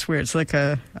that up. That's weird. It's like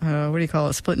a, what do you call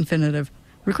it, split infinitive.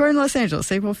 Recorded in Los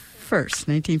Angeles, April 1st,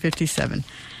 1957.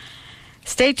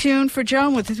 Stay tuned for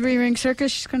Joan with the Three Ring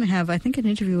Circus. She's going to have, I think, an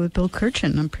interview with Bill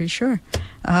Kirchen, I'm pretty sure.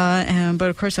 But,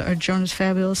 of course, Joan is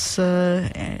fabulous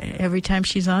every time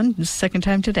she's on. The second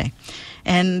time today.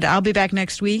 And I'll be back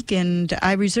next week, and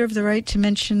I reserve the right to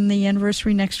mention the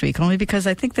anniversary next week, only because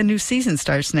I think the new season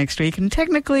starts next week. And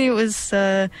technically it was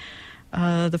the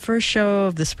first show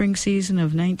of the spring season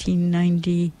of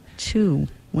 1992.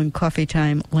 When Coffee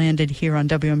Time landed here on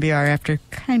WMBR after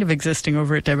kind of existing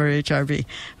over at WHRB.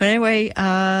 But anyway,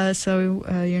 so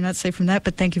you're not safe from that,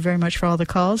 but thank you very much for all the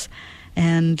calls.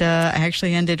 And I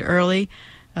actually ended early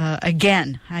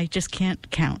again. I just can't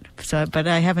count. So, but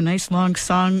I have a nice long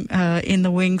song in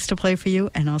the wings to play for you,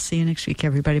 and I'll see you next week,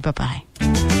 everybody. Bye-bye.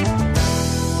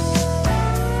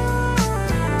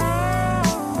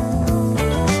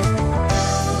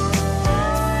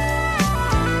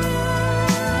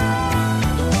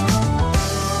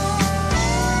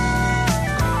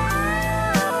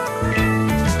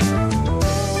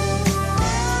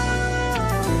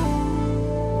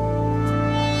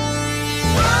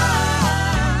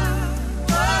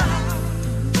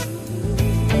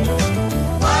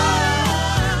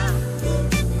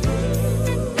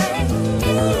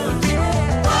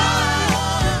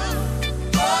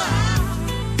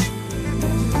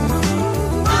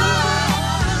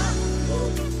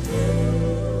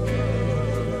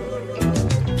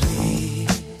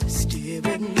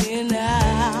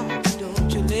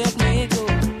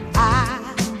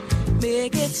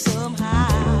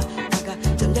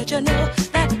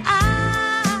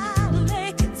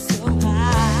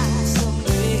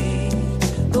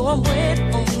 I'm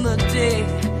waiting on the day.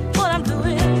 What I'm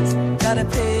doing is gotta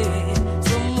pay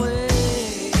some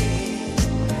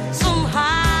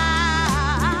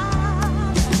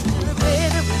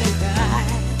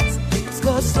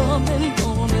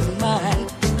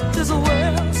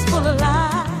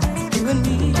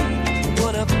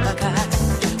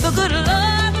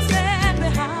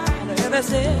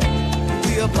as if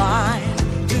we are blind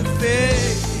to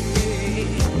faith.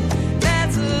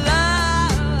 That's love.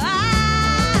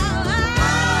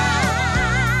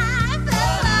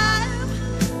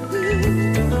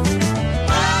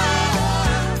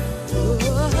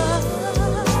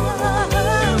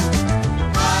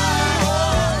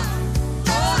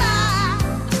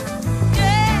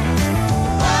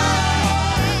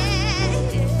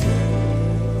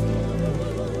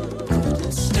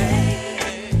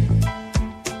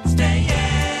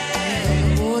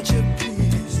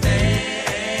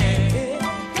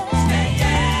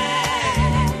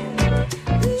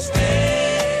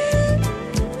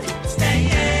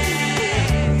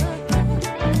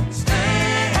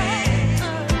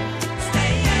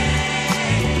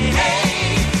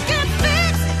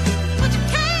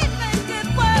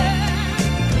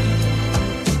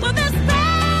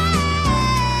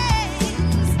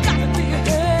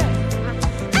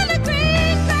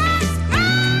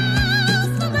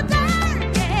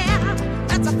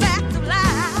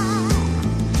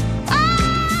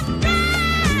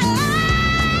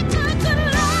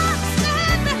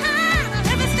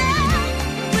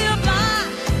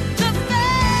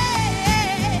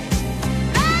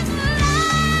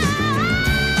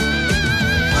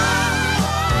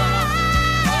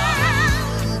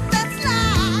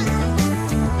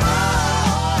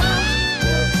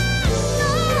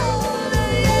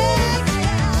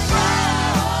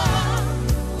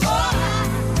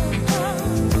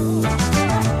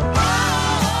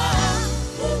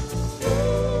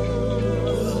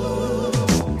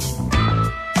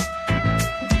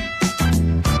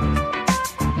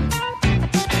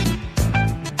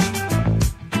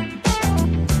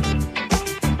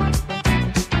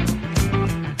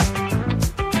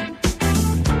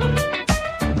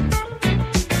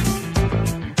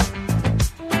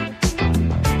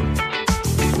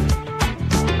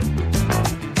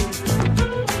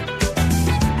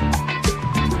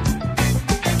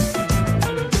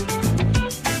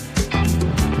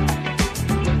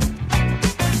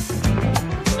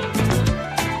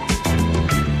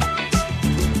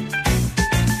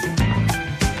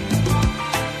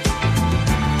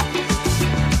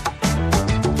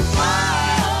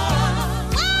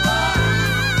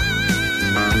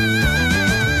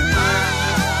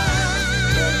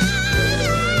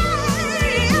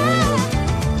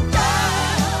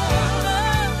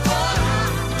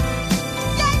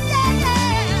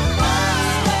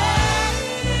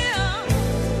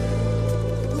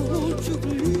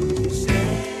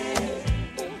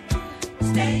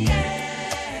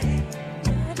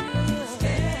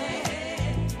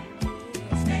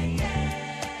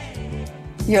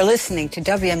 You're listening to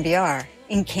WMBR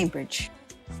in Cambridge.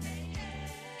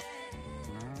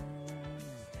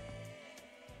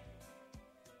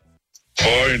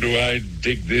 Boy, do I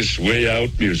dig this way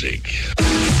out music.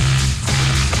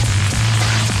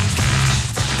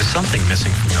 Is something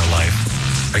missing from your life?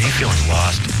 Are you feeling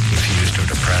lost, confused, or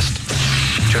depressed?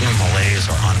 General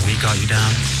malaise or ennui got you down?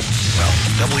 Well,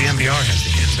 WMBR has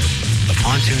the answer. The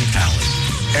Pontoon Palace,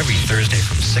 every Thursday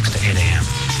from 6 to 8 a.m.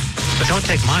 But don't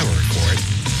take my word for it.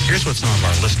 Here's what some of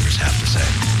our listeners have to say.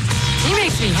 He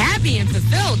makes me happy and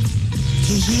fulfilled.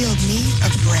 He healed me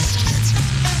of breast cancer.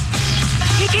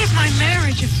 He gave my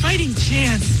marriage a fighting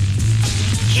chance.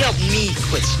 He helped me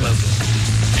quit smoking.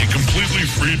 He completely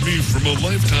freed me from a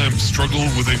lifetime struggle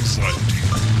with anxiety.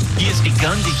 He has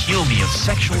begun to heal me of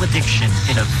sexual addiction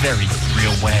in a very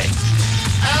real way.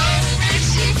 Oh,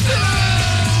 Mexico!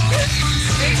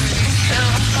 Makes me so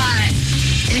hot.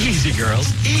 Easy,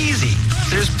 girls, easy.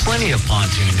 There's plenty of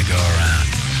pontoon to go around.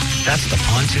 That's the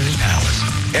Pontoon Palace,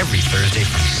 every Thursday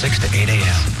from 6 to 8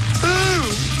 a.m.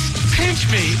 Ooh,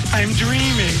 pinch me, I'm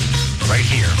dreaming. Right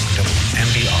here on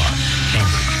WMBR,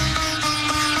 Cambridge.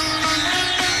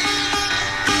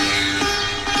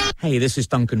 Hey, this is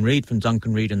Duncan Reid from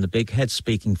Duncan Reid and the Big Head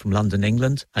speaking from London,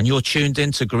 England. And you're tuned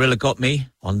in to Gorilla Got Me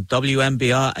on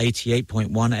WMBR 88.1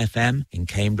 FM in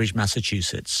Cambridge,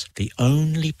 Massachusetts. The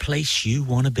only place you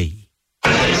want to be.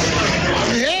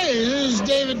 Hey, this is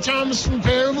David Thomas from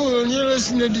Parable, and you're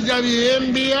listening to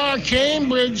WMBR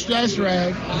Cambridge. That's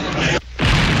right.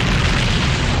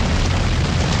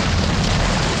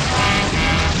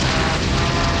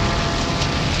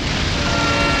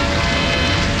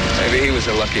 Maybe he was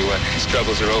a lucky one. His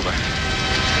troubles are over.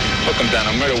 Hook him down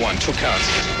on murder one, 2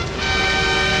 counts.